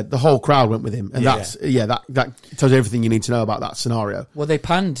Wilson said, the whole crowd went with him, and Yeah. that tells you everything you need to know about that scenario. Well, they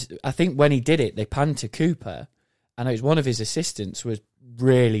panned. I think when he did it, they panned to Cooper, and it was one of his assistants was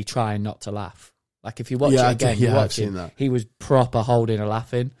really trying not to laugh. Like if you watch Yeah, it again, yeah, you I've watch seen it. that. He was proper holding a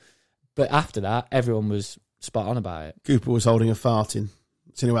laughing, but after that, everyone was spot on about it. Cooper was holding a fart in.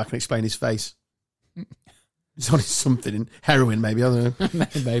 It's the only way I can explain his face. He's on something, heroin maybe. I don't know.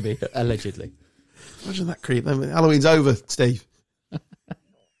 Maybe allegedly. Imagine that creep. Halloween's over, Steve.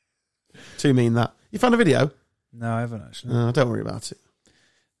 Too mean that. You found a video? No, I haven't actually. No, don't worry about it.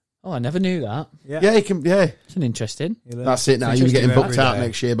 Oh, I never knew that. Yeah, you can. Yeah, It's an interesting. that's it. Now you're interesting getting booked every out day.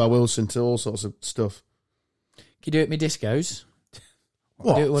 next year by Wilson to all sorts of stuff. Can you do it at my discos?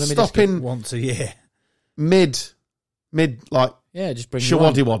 What? Do it one of my Stopping Once a year. mid like Yeah, just bring you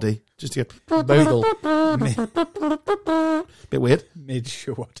on. shawaddy waddy, just to get Bogle. bit weird. Mid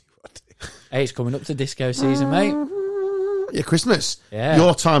shawati. Hey, it's coming up to disco season, mate. Yeah, Christmas. Yeah.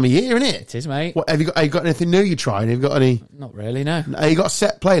 Your time of year, isn't it? It is, mate. What have you got? Have you got anything new you're trying? Have you got any? Not really, no. Have you got a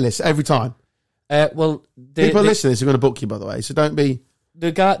set playlist every time? Well, People listening to this are going to book you, by the way, so don't be.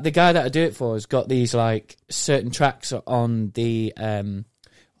 the guy that I do it for has got these like certain tracks on the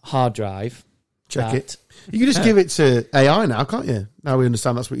hard drive. Check that- it. You can just give it to AI now, can't you? Now we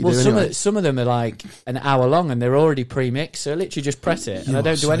understand that's what you Well, do anyway. some of them are like an hour long and they're already pre-mixed, so I literally just press it and You I are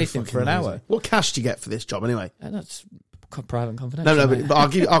don't do so anything fucking for an lazy. hour. What cash do you get for this job anyway? And that's private and confidential. No, mate. but I'll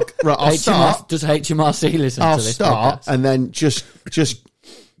give. I'll start. Does HMRC listen I'll to this start, podcast? and then just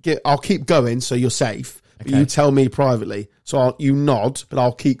get. I'll keep going, so you're safe. But Okay. you tell me privately, so you nod, but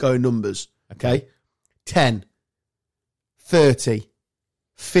I'll keep going numbers. Okay, 10, 30,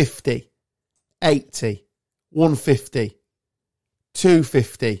 50, 80, 150,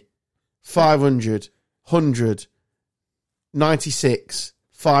 250, 500, 100, 96,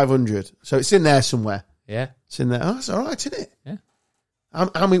 500. So it's in there somewhere. Yeah. It's in there. Oh, that's all right, isn't it? Yeah.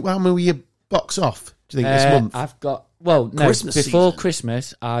 How many will you box off, do you think, this month? I've got, well, no, Christmas before season.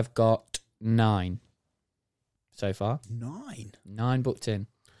 Christmas, I've got 9 so far. 9. 9 booked in.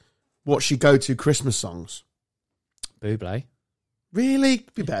 What's your go-to Christmas songs? Bublé. Really?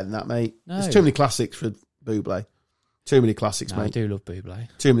 Be better than that, mate. No. There's too many classics for Bublé. Too many classics, No, I mate. do love Bublé.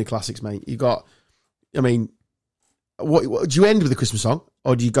 Too many classics, mate. You got, I mean, what do you end with a Christmas song?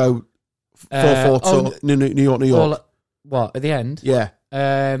 Or do you go 4/4 to New York, New York? All, what, at the end? Yeah.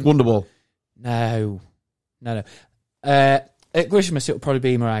 Wonderwall. No. At Christmas, it'll probably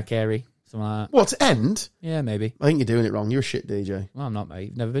be Mariah Carey. Something like that. What, to end? Yeah, maybe. I think you're doing it wrong. You're a shit DJ. Well, I'm not,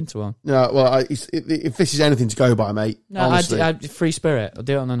 mate. Never been to one. No, well, if this is anything to go by, mate, No, honestly. I'd Free Spirit. I'll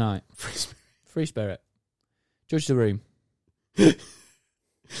do it on the night. Free Spirit. Judge the Room.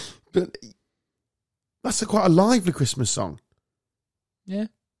 But that's quite a lively Christmas song. Yeah.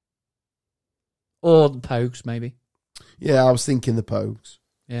 Or the Pogues, maybe. Yeah, I was thinking the Pogues.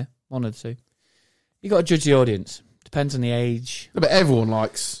 Yeah, one of the two. You got to judge the audience. Depends on the age. No, but everyone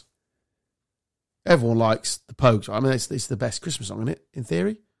likes the Pogues. Right? I mean, it's the best Christmas song, isn't it? In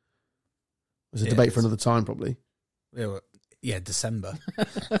theory, there's a Yeah, debate it for is. another time, probably. Yeah, well, yeah, December.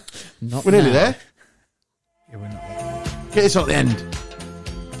 Not We're nearly now. there. Yeah, we're not. Get this at the end.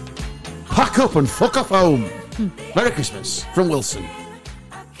 Pack up and fuck off home. Merry Christmas from Wilson.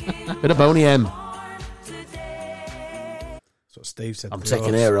 Bit of Boney M. That's what Steve said. I'm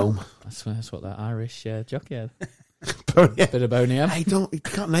taking her home. That's what that Irish jockey had. Boney M. Bit of Boney M. Hey, you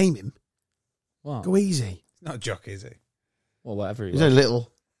can't name him. What? Go easy. It's not a jockey, is he? Well, whatever he He's was. a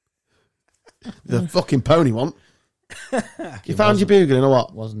little. The fucking pony one. You found your bugling or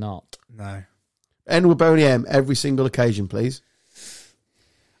what? Was not. No. End with Boney M every single occasion, please.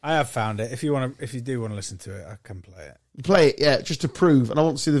 I have found it. If you do want to listen to it, I can play it. Play it, yeah, just to prove. And I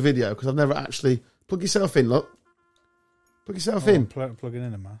want to see the video because I've never actually... Plug yourself in, look. Plug yourself in. Plugging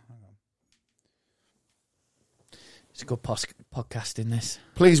in, man. Hang on. It's a good podcast in this.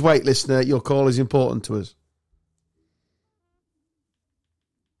 Please wait, listener. Your call is important to us.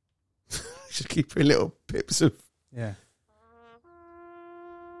 Just keep your little pips of... Yeah.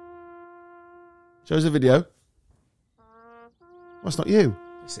 Shows the video. Well, it's not you.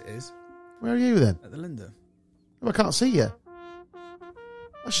 Yes, it is. Where are you then? At the Linden. Oh, I can't see you.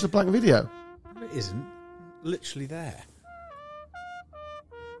 That's just a blank video. No, it isn't. Literally there.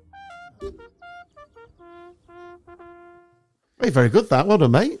 Hey, very good that. Well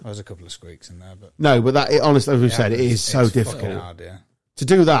done, mate. There's a couple of squeaks in there, but No, but that, honestly, as we said, it is so it's difficult. fucking hard, yeah. To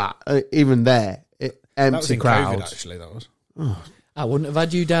do that, even there, That was empty in COVID, crowds. actually, that was. I wouldn't have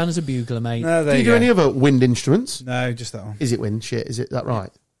had you down as a bugler, mate. No, there Do you do any other wind instruments? No, just that one. Is it wind? Shit, is it that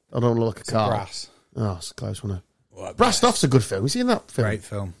right? I don't look like a car. Brass. Oh, it's a close one. What Brassed Off's a good film. You seen that film? Great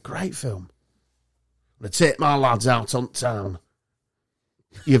film. Great film. I'm going to take my lads out on town.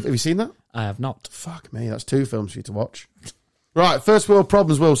 Have you seen that? I have not. Fuck me, that's 2 films for you to watch. Right, first world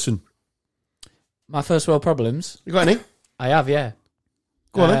problems, Wilson. My first world problems? You got any? I have, yeah.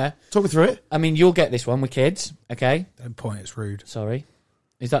 Go on then. Talk me through it. I mean, you'll get this one with kids, okay? Don't point, it's rude. Sorry.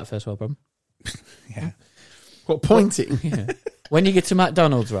 Is that first world problem? Yeah. What, pointing? Yeah. When you get to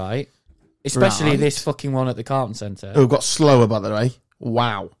McDonald's, right? Especially Right. this fucking one at the Carlton Centre. Oh, got slower, by the way.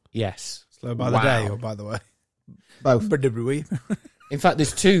 Wow. Yes. Slow by the Wow. day or by the way? Both. In fact,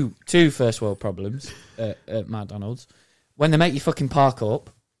 there's two first world problems at McDonald's. When they make you fucking park up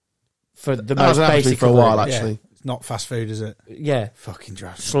for the That most hasn't happened to me basic for a of while, all. actually. Yeah. It's not fast food, is it? Yeah. Fucking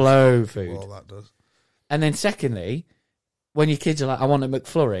drives. Slow food. All that does. And then secondly, when your kids are like, I want a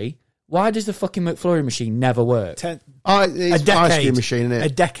McFlurry, why does the fucking McFlurry machine never work? It's ice cream machine, isn't A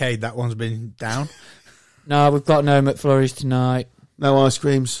it? decade that one's been down. No, we've got no McFlurries tonight. No ice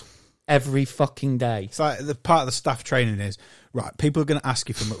creams. Every fucking day. It's like the part of the staff training is, right, people are going to ask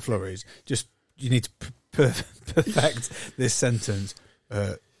you for McFlurries. Just, you need to perfect this sentence.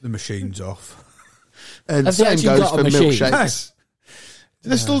 The machine's off. And Have they same actually goes got a for machine? milkshakes.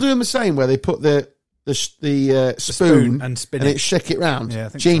 They're still doing the same where they put the spoon and spin and it. it shake it round. Yeah, I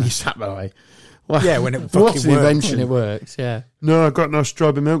think Genius that, by the way. Well, Yeah, when it what fucking an works. invention. And it works, yeah. No, I've got no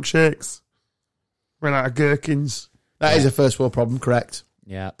strawberry milkshakes. Ran out of gherkins. That is a first world problem, correct?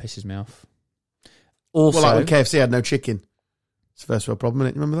 Yeah, it pisses me off. Also, Well, like when KFC had no chicken. It's a first world problem,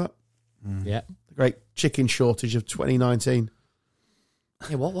 isn't it? Remember that? yeah. The great chicken shortage of 2019.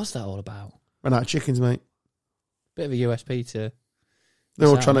 Yeah, what was that all about? Ran out of chickens, mate. Bit of a USP to... They're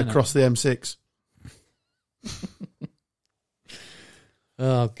all Sound, trying to innit? cross the M6.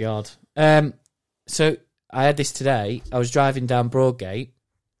 Oh, God. So, I had this today. I was driving down Broadgate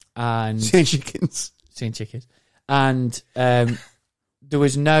and... Seeing chickens. Seeing chickens. And there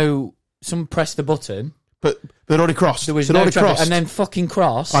was no... Someone pressed the button. But they'd already crossed. There was They'd no already traffic. crossed. And then fucking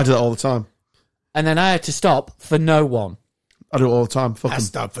crossed. I do that all the time. And then I had to stop for no one. I do it all the time. Fucking. That's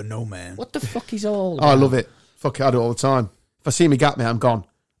that for no man. What the fuck is all Oh, I about? love it. Fuck it, I do it all the time. If I see me gap, mate, I'm gone.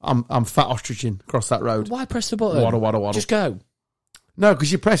 I'm fat ostriching across that road. Why press the button? Waddle, waddle, waddle. Just go. No,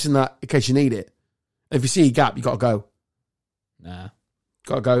 because you're pressing that in case you need it. If you see a gap, you got to go. Nah.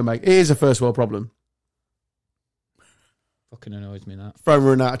 Got to go, mate. It is a first world problem. Fucking annoys me that. Phone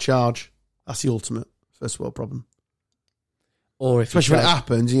running out of charge. That's the ultimate first world problem. Or if Especially when it you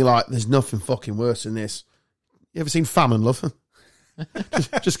happens and you're like, there's nothing fucking worse than this. You ever seen Famine, love?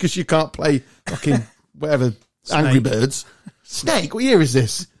 Just because you can't play fucking whatever, Angry Birds. Snake, what year is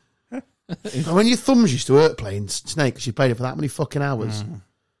this? And when your thumbs used to hurt playing Snake because you played it for that many fucking hours.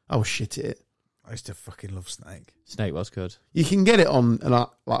 I was shit at it. I used to fucking love Snake. Snake was good. You can get it on an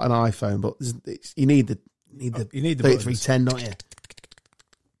iPhone, but you need the You need the 3310, don't you?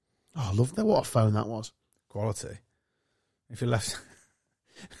 Oh, I love that. What a phone that was. quality. If you left,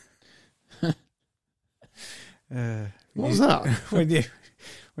 What was that? when you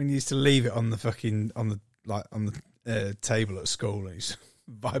used to leave it on the fucking on the table at school and you used to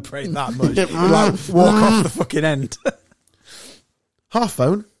vibrate that much, you like walk off the fucking end. Half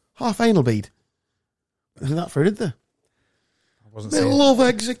phone, half anal bead. Isn't that for it, did there? Little love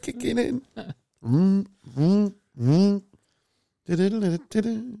eggs are kicking in.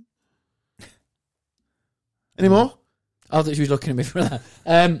 Any more? I thought she was looking at me for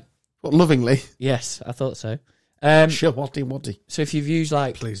that. What, lovingly? Yes, I thought so. Sure, waddy. So if you've used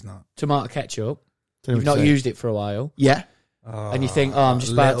please not tomato ketchup, you've not used it for a while. Yeah. And you think, I'm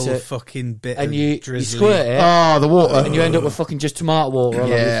just about to fucking bit and of you drizzly. squirt it. The water. And you end up with fucking just tomato water all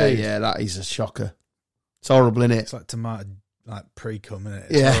over your food. Yeah, that is a shocker. It's horrible, isn't it? It's like tomato, pre-cum, isn't it?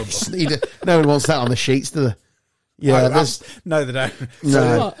 It's horrible. No one wants that on the sheets, do they? Yeah, no, they don't.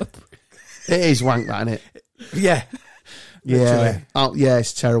 No, it is wank, that, isn't it? Yeah. Yeah. Oh, yeah,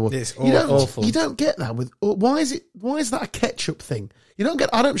 it's terrible. It's awful. You don't get that with. Why is that a ketchup thing?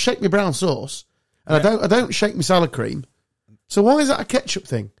 I don't shake my brown sauce, and I don't shake my salad cream. So why is that a ketchup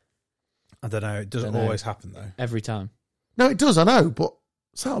thing? I don't know. It doesn't always happen though. Every time. No, it does. I know, but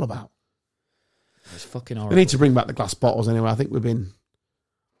what's that all about? It's fucking horrible. We need to bring back the glass bottles anyway. I think we've been.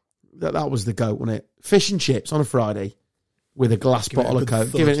 That was the goat, wasn't it? Fish and chips on a Friday with a glass bottle of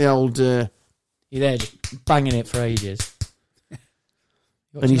Coke. Give it the old. You're there just banging it for ages.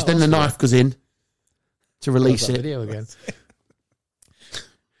 And then the knife goes in to release it. Video again.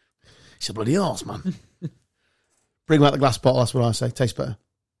 It's a bloody arse, man. Bring back the glass bottle, that's what I say. Tastes better.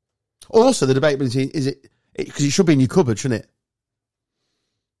 Also, the debate is it because it should be in your cupboard, shouldn't it?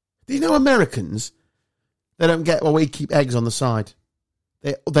 Do you know Americans, they don't get, we keep eggs on the side.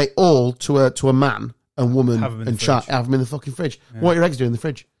 They all, to a man and woman and child, have them in the fucking fridge. Yeah. What are your eggs doing in the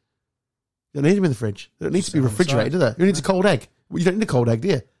fridge? You don't need them in the fridge. They don't need to be refrigerated, do they? Who needs a cold egg? Well, you don't need a cold egg, do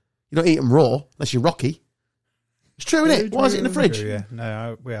you? You don't eat them raw, unless you're Rocky. It's true, isn't it? Why is it in the fridge? True, yeah.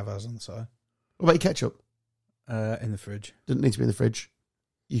 No, we have ours on the side. What about your ketchup? In the fridge. Doesn't need to be in the fridge.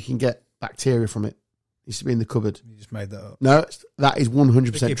 You can get bacteria from it. It needs to be in the cupboard. You just made that up. No, that is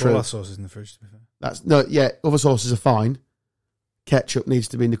 100% keep true. All our sauces in the fridge, to be fair. Other sauces are fine. Ketchup needs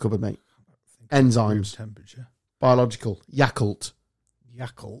to be in the cupboard, mate. Enzymes. Temperature. Biological. Yakult.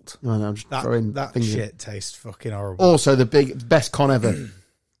 No, I'm just throwing that things shit in. tastes fucking horrible. Also, the best con ever.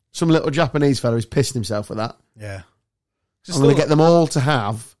 Some little Japanese fella who's pissed himself with that. Yeah. I'm going to get them all to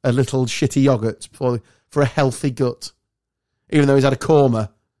have a little shitty yogurt for a healthy gut. Even though he's had a korma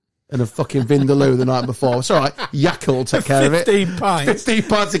and a fucking Vindaloo the night before. It's all right. Yakult will take care of it. 15 pints. 15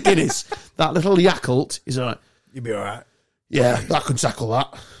 pints of Guinness. That little Yakult is all right. You'll be all right. Yeah, that could tackle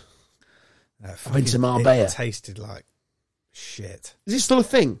that. I've been to Marbella. It tasted like shit. Is it still a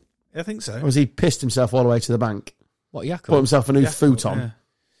thing? I think so. Or has he pissed himself all the way to the bank? What, Yakult? Put himself a new futon.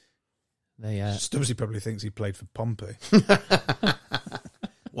 Yeah. Stubbsy probably thinks he played for Pompey.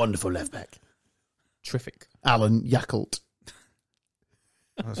 Wonderful left back. Terrific. Alan Yakult.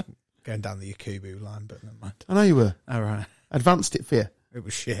 I was going down the Yakubu line, but never mind. I know you were. All right. Advanced it for you. It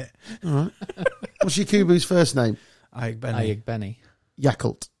was shit. All right. What's Yakubu's first name? Ayig Benny.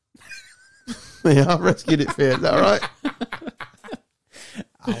 Yakult. Yeah, I rescued it for you. Is that all right?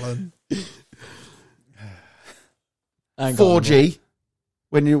 Alan. 4G.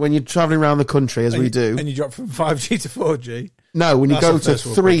 When you're travelling around the country, as we do. And you drop from 5G to 4G. No, when you go to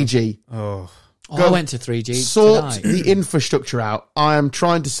 3G. I went to 3G Sort tonight. the infrastructure out. I am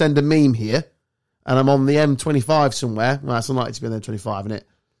trying to send a meme here, and I'm on the M25 somewhere. Well, it's unlikely to be on the M25, isn't it?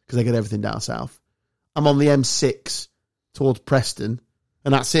 Because they get everything down south. I'm on the M6 towards Preston,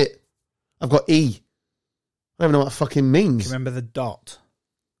 and that's it. I've got E. I don't even know what that fucking means. Do you remember the dot?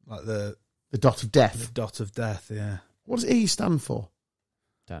 Like the dot of death. The dot of death, yeah. What does E stand for?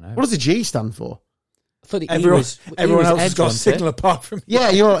 Don't know. What does the G stand for? I thought everyone else has got a signal apart from you. Yeah,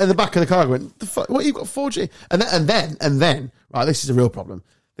 you're in the back of the car going, the fuck, what, you've got 4G? And then, right, this is a real problem.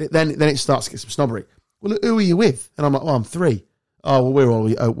 Then it starts to get some snobbery. Well, who are you with? And I'm like, I'm 3. Oh, well,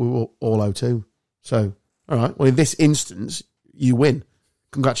 we're all O2. So, all right, well, in this instance, you win.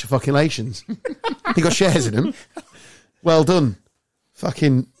 Congratulations. You got shares in them. Well done.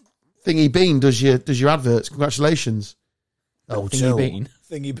 Fucking Thingy Bean does your adverts. Congratulations. O2.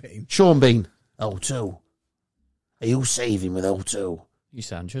 Thingy Bean. Sean Bean. O2. Are you saving with O2? You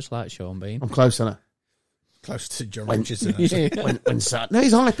sound just like Sean Bean. I'm close on it. Close to John Richardson. Yeah. When Saturday, no,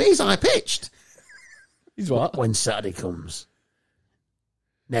 he's high pitched. He's what? When Saturday comes,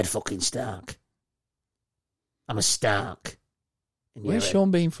 Ned fucking Stark. I'm a Stark. Where's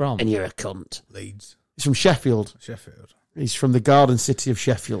Sean Bean from? And you're a cunt. Leeds. He's from Sheffield. He's from the Garden City of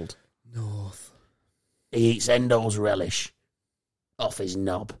Sheffield. North. He eats Endo's relish off his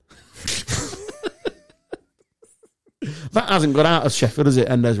knob. That hasn't got out of Sheffield, has it,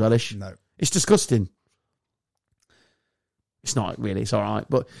 Endo's relish? No. It's disgusting. It's not really, it's all right,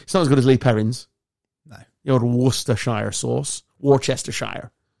 but it's not as good as Lee Perrin's. No. The old Worcestershire sauce.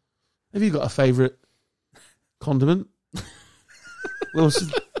 Worcestershire. Have you got a favourite condiment?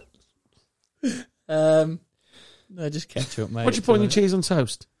 Wilson. No, just ketchup, mate. What do you put on your cheese on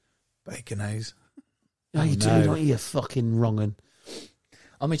toast? Baconaise. Oh, you do, don't you? You fucking wrong'un.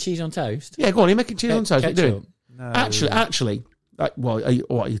 On my cheese on toast? Yeah, go on. You're making cheese on toast. What are you doing? No. Actually, like, well,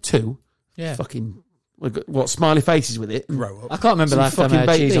 are you two? Yeah. Fucking, what, smiley faces with it? Grow up. I can't remember Some last time I fucking had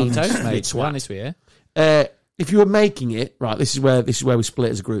baked cheese on beans. toast, mate, You to be twat. honest with you. If you were making it, right, this is where we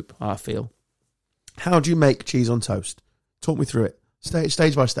split as a group, I feel. How do you make cheese on toast? Talk me through it.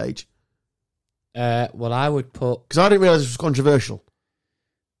 Stage by stage. Well, I would put Because I didn't realise this was controversial.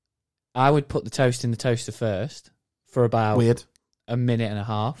 the toast in the toaster first for about Weird. a minute and a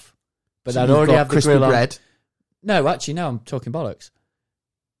half. But So I'd you've already got have the crispy grill on. bread. No, actually, no, I'm talking bollocks.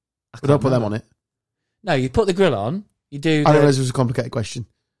 But don't put them on it. No, you put the grill on. You do. I didn't realise it was a complicated question.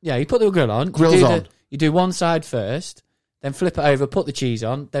 Yeah, you put the grill on. Grill's on. You do one side first, then flip it over, put the cheese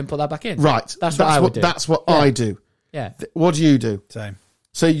on, then put that back in. Right. That's what I would do. That's what Yeah. I do. Yeah. What do you do? Same.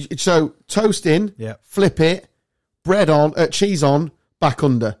 So toast in, Yeah. flip it, bread on, cheese on, back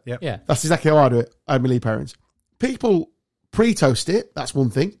under. Yep. Yeah. That's exactly how I do it. I have my Lee parents. People pre-toast it. That's one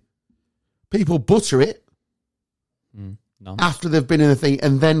thing. People butter it No. after they've been in the thing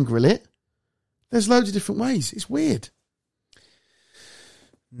and then grill it. There's loads of different ways. It's weird.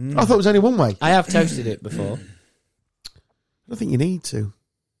 I thought it was only one way. I have toasted it before. I don't think you need to.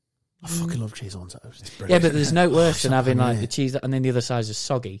 I fucking love cheese on toast. Yeah, but there's no worse than having like yeah. the cheese and then the other side's just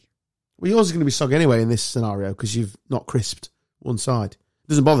soggy. Well, yours is going to be soggy anyway in this scenario because you've not crisped one side. It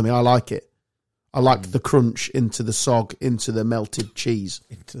doesn't bother me. I like it. I like the crunch into the sog, into the melted cheese.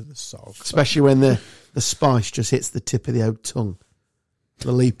 Into the salt. Especially when the spice just hits the tip of the old tongue.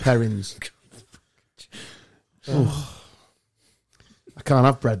 The Lee Perrins. Oh. I can't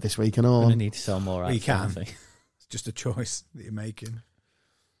have bread this week and all. I'm going to need to sell more. Well, you actually, I can. think. It's just a choice that you're making.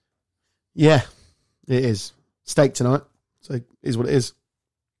 Yeah, it is. Steak tonight. So it is what it is.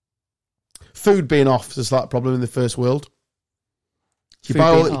 Food being off is a slight problem in the first world. You, Food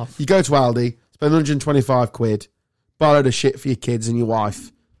buy being all, off. you go to Aldi, spend 125 quid, buy a load of shit for your kids and your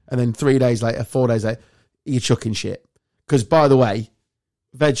wife, and then 4 days later, you're chucking shit. Because, by the way,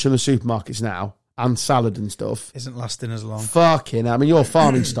 veg from the supermarkets now, and salad and stuff, Isn't lasting as long. fucking, I mean, you're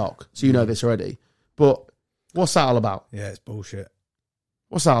farming stock, so you know this already. But what's that all about? Yeah, it's bullshit.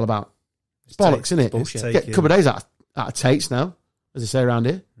 What's that all about? It's bollocks, isn't it? bullshit. Get a couple of days out of Tate's now, as they say around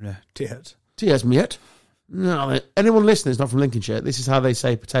here. Yeah, tit. Cheers, mate. No, anyone listening is not from Lincolnshire. This is how they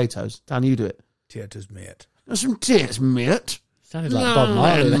say potatoes. Dan, you do it. Tieters, mate. That's some tears, mate. Sounded like Bob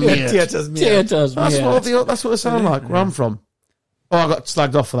Marley. mate. Tieters, mate. Tieters, That's mate. what they sound like. Where I'm from. Oh, I got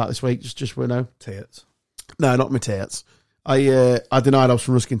slagged off for that this week. Just we know. Tits. No, not my tears. I denied I was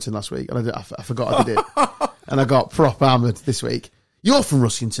from Ruskington last week, and I forgot I did it, and I got proper hammered this week. You're from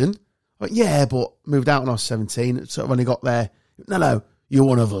Ruskington? I went, yeah, but moved out when I was 17. Sort of only got there. No, you're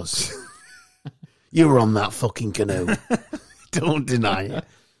one of us. You were on that fucking canoe. Don't deny it.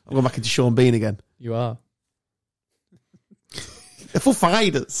 I'm going back into Sean Bean again. You are. They're full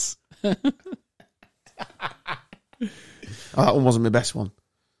fighters. Oh, that one wasn't my best one.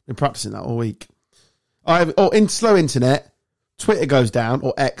 Been practicing that all week. In slow internet, Twitter goes down,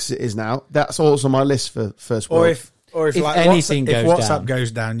 or X it is now. That's also on my list for first world. Or if like anything if goes WhatsApp down.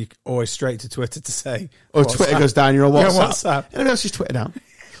 goes down, you always straight to Twitter to say. Or if Twitter goes down, you're on You're WhatsApp. on WhatsApp. Anyone else just Twitter down?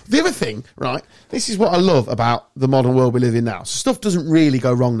 The other thing, right, this is what I love about the modern world we live in now. So stuff doesn't really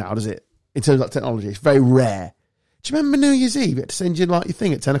go wrong now, does it? In terms of like technology. It's very rare. Do you remember New Year's Eve? You had to send you like your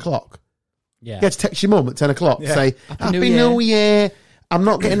thing at 10 o'clock. Yeah. You had to text your mum at 10 o'clock. Yeah. Say, Happy New Year. I'm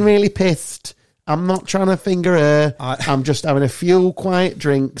not getting really pissed. I'm not trying to finger her. I'm just having a few quiet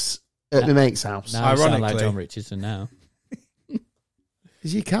drinks at my mate's house. Now I sound like Ironically. John Richardson now.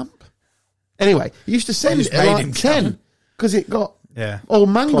 Is he camp? Anyway, he used to send just it at made like him 10 because it got Yeah. all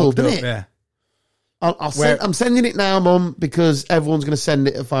mangled, Clogged didn't up, it? Yeah. I'm sending it now, Mum, because everyone's going to send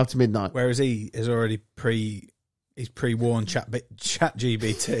it at 5 to midnight. Whereas he is already he's pre-warned chat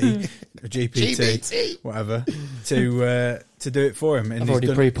GBT or GPT, whatever, to do it for him. And I've he's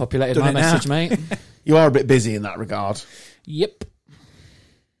already pre-populated done my it now. message, mate. You are a bit busy in that regard. Yep.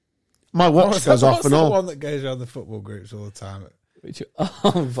 My watch What's goes off and the all. one that goes around the football groups all the time?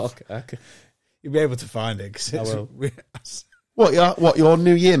 Oh, fuck. Okay. You'll be able to find it because I will. What your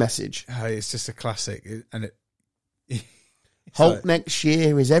New Year message? It's just a classic, and it's Hope like, next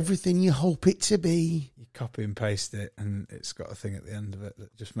year is everything you hope it to be. you copy and paste it, and it's got a thing at the end of it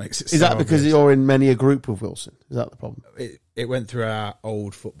that just makes it. Is so that because obvious. you're in many a group with Wilson? Is that the problem? It went through our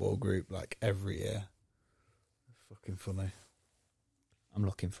old football group like every year. Fucking funny. I'm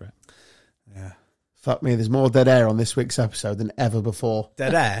looking for it. Yeah. Fuck me, there's more dead air on this week's episode than ever before.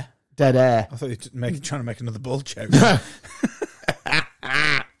 Dead air. Dead air. I thought you were trying to make another bull joke.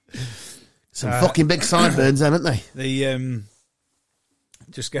 Some fucking big sideburns, haven't they? The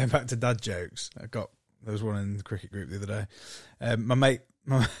just going back to dad jokes. There was one in the cricket group the other day. My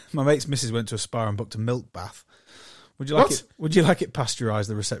mate's missus went to a spa and booked a milk bath. Would you like it? Would you like it pasteurised?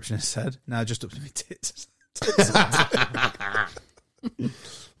 The receptionist said. Now just up to me tits.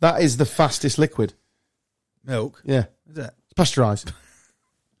 That is the fastest liquid. Milk. Yeah, Is it? it's pasteurised.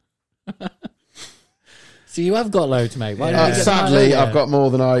 So you have got loads, mate. Why Yeah. did you get Sadly, them out I've got more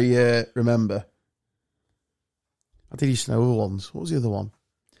than I remember. I did used to know all ones. What was the other one?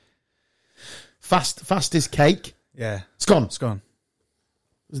 Fastest cake. Yeah. It's gone. It's gone.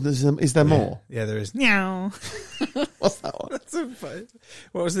 Is there more? Yeah, there is. Meow. What's that one? That's so funny.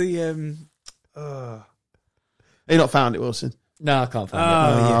 What was the? Have you not found it, Wilson? No, I can't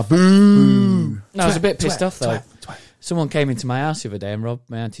find it. Boo! No, I was a bit pissed off though. Someone came into my house the other day and robbed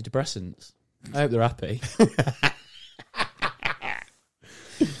my antidepressants. I hope they're happy.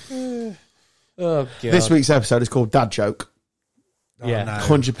 Oh, God. This week's episode is called Dad Joke. Yeah. no.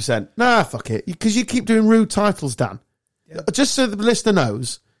 100%. Nah, fuck it. Because you keep doing rude titles, Dan. Yeah. Just so the listener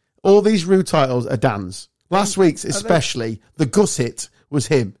knows, all these rude titles are Dan's. Last week's especially, the gusset was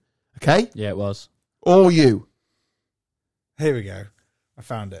him. Okay? Yeah, it was. Or you. Here we go. I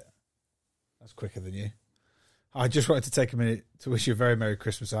found it. That's quicker than you. I just wanted to take a minute to wish you a very Merry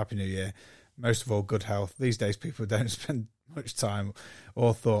Christmas, Happy New Year. Most of all, good health. These days, people don't spend much time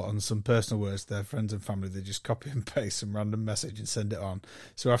or thought on some personal words to their friends and family. They just copy and paste some random message and send it on.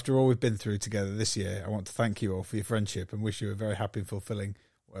 So after all we've been through together this year, I want to thank you all for your friendship and wish you a very happy and fulfilling,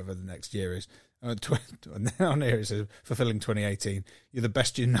 whatever the next year is. On here it says, fulfilling 2018. You're the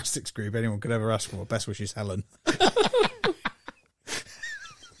best gymnastics group anyone could ever ask for. Best wishes, Helen.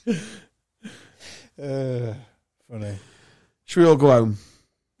 Funny. Should we all go home?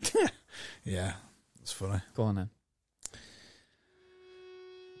 Yeah, that's funny. Go on then.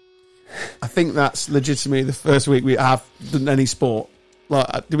 I think that's legitimately the first week we have done any sport.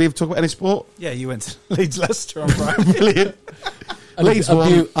 Like, did we ever talk about any sport? Yeah, you went to Leeds Leicester on Friday. Brilliant. Leeds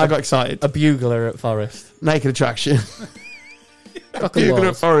won. I got excited. A bugler at Forest. Naked attraction. Bugler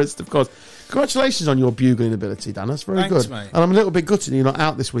at Forest, of course. Congratulations on your bugling ability, Dan. That's very Thanks, good. mate. And I'm a little bit gutted you're not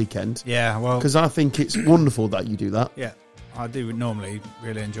out this weekend. Yeah, well, Because I think it's wonderful that you do that. yeah, I do normally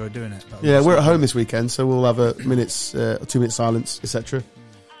really enjoy doing it. But Yeah, we're at home this weekend, so we'll have a 2 minute silence, etc.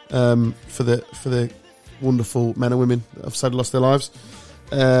 For the wonderful men and women that have sadly lost their lives.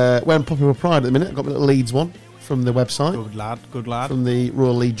 Wearing Popular Pride at the minute. I've got my little Leeds one from the website. Good lad. From the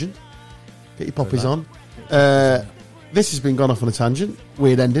Royal Legion. Get your poppies on. This has been gone off on a tangent.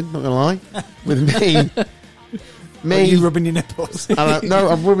 Weird ending, not gonna lie. With me. Are you rubbing your nipples? No,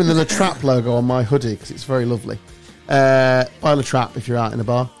 I'm rubbing the La Trappe logo on my hoodie because it's very lovely. Buy La Trappe if you're out in a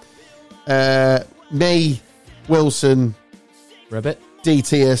bar. Me, Wilson, Ribbit.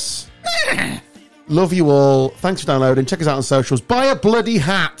 DTS. Love you all. Thanks for downloading. Check us out on socials. Buy a bloody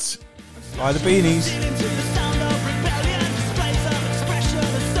hat. Buy the beanies.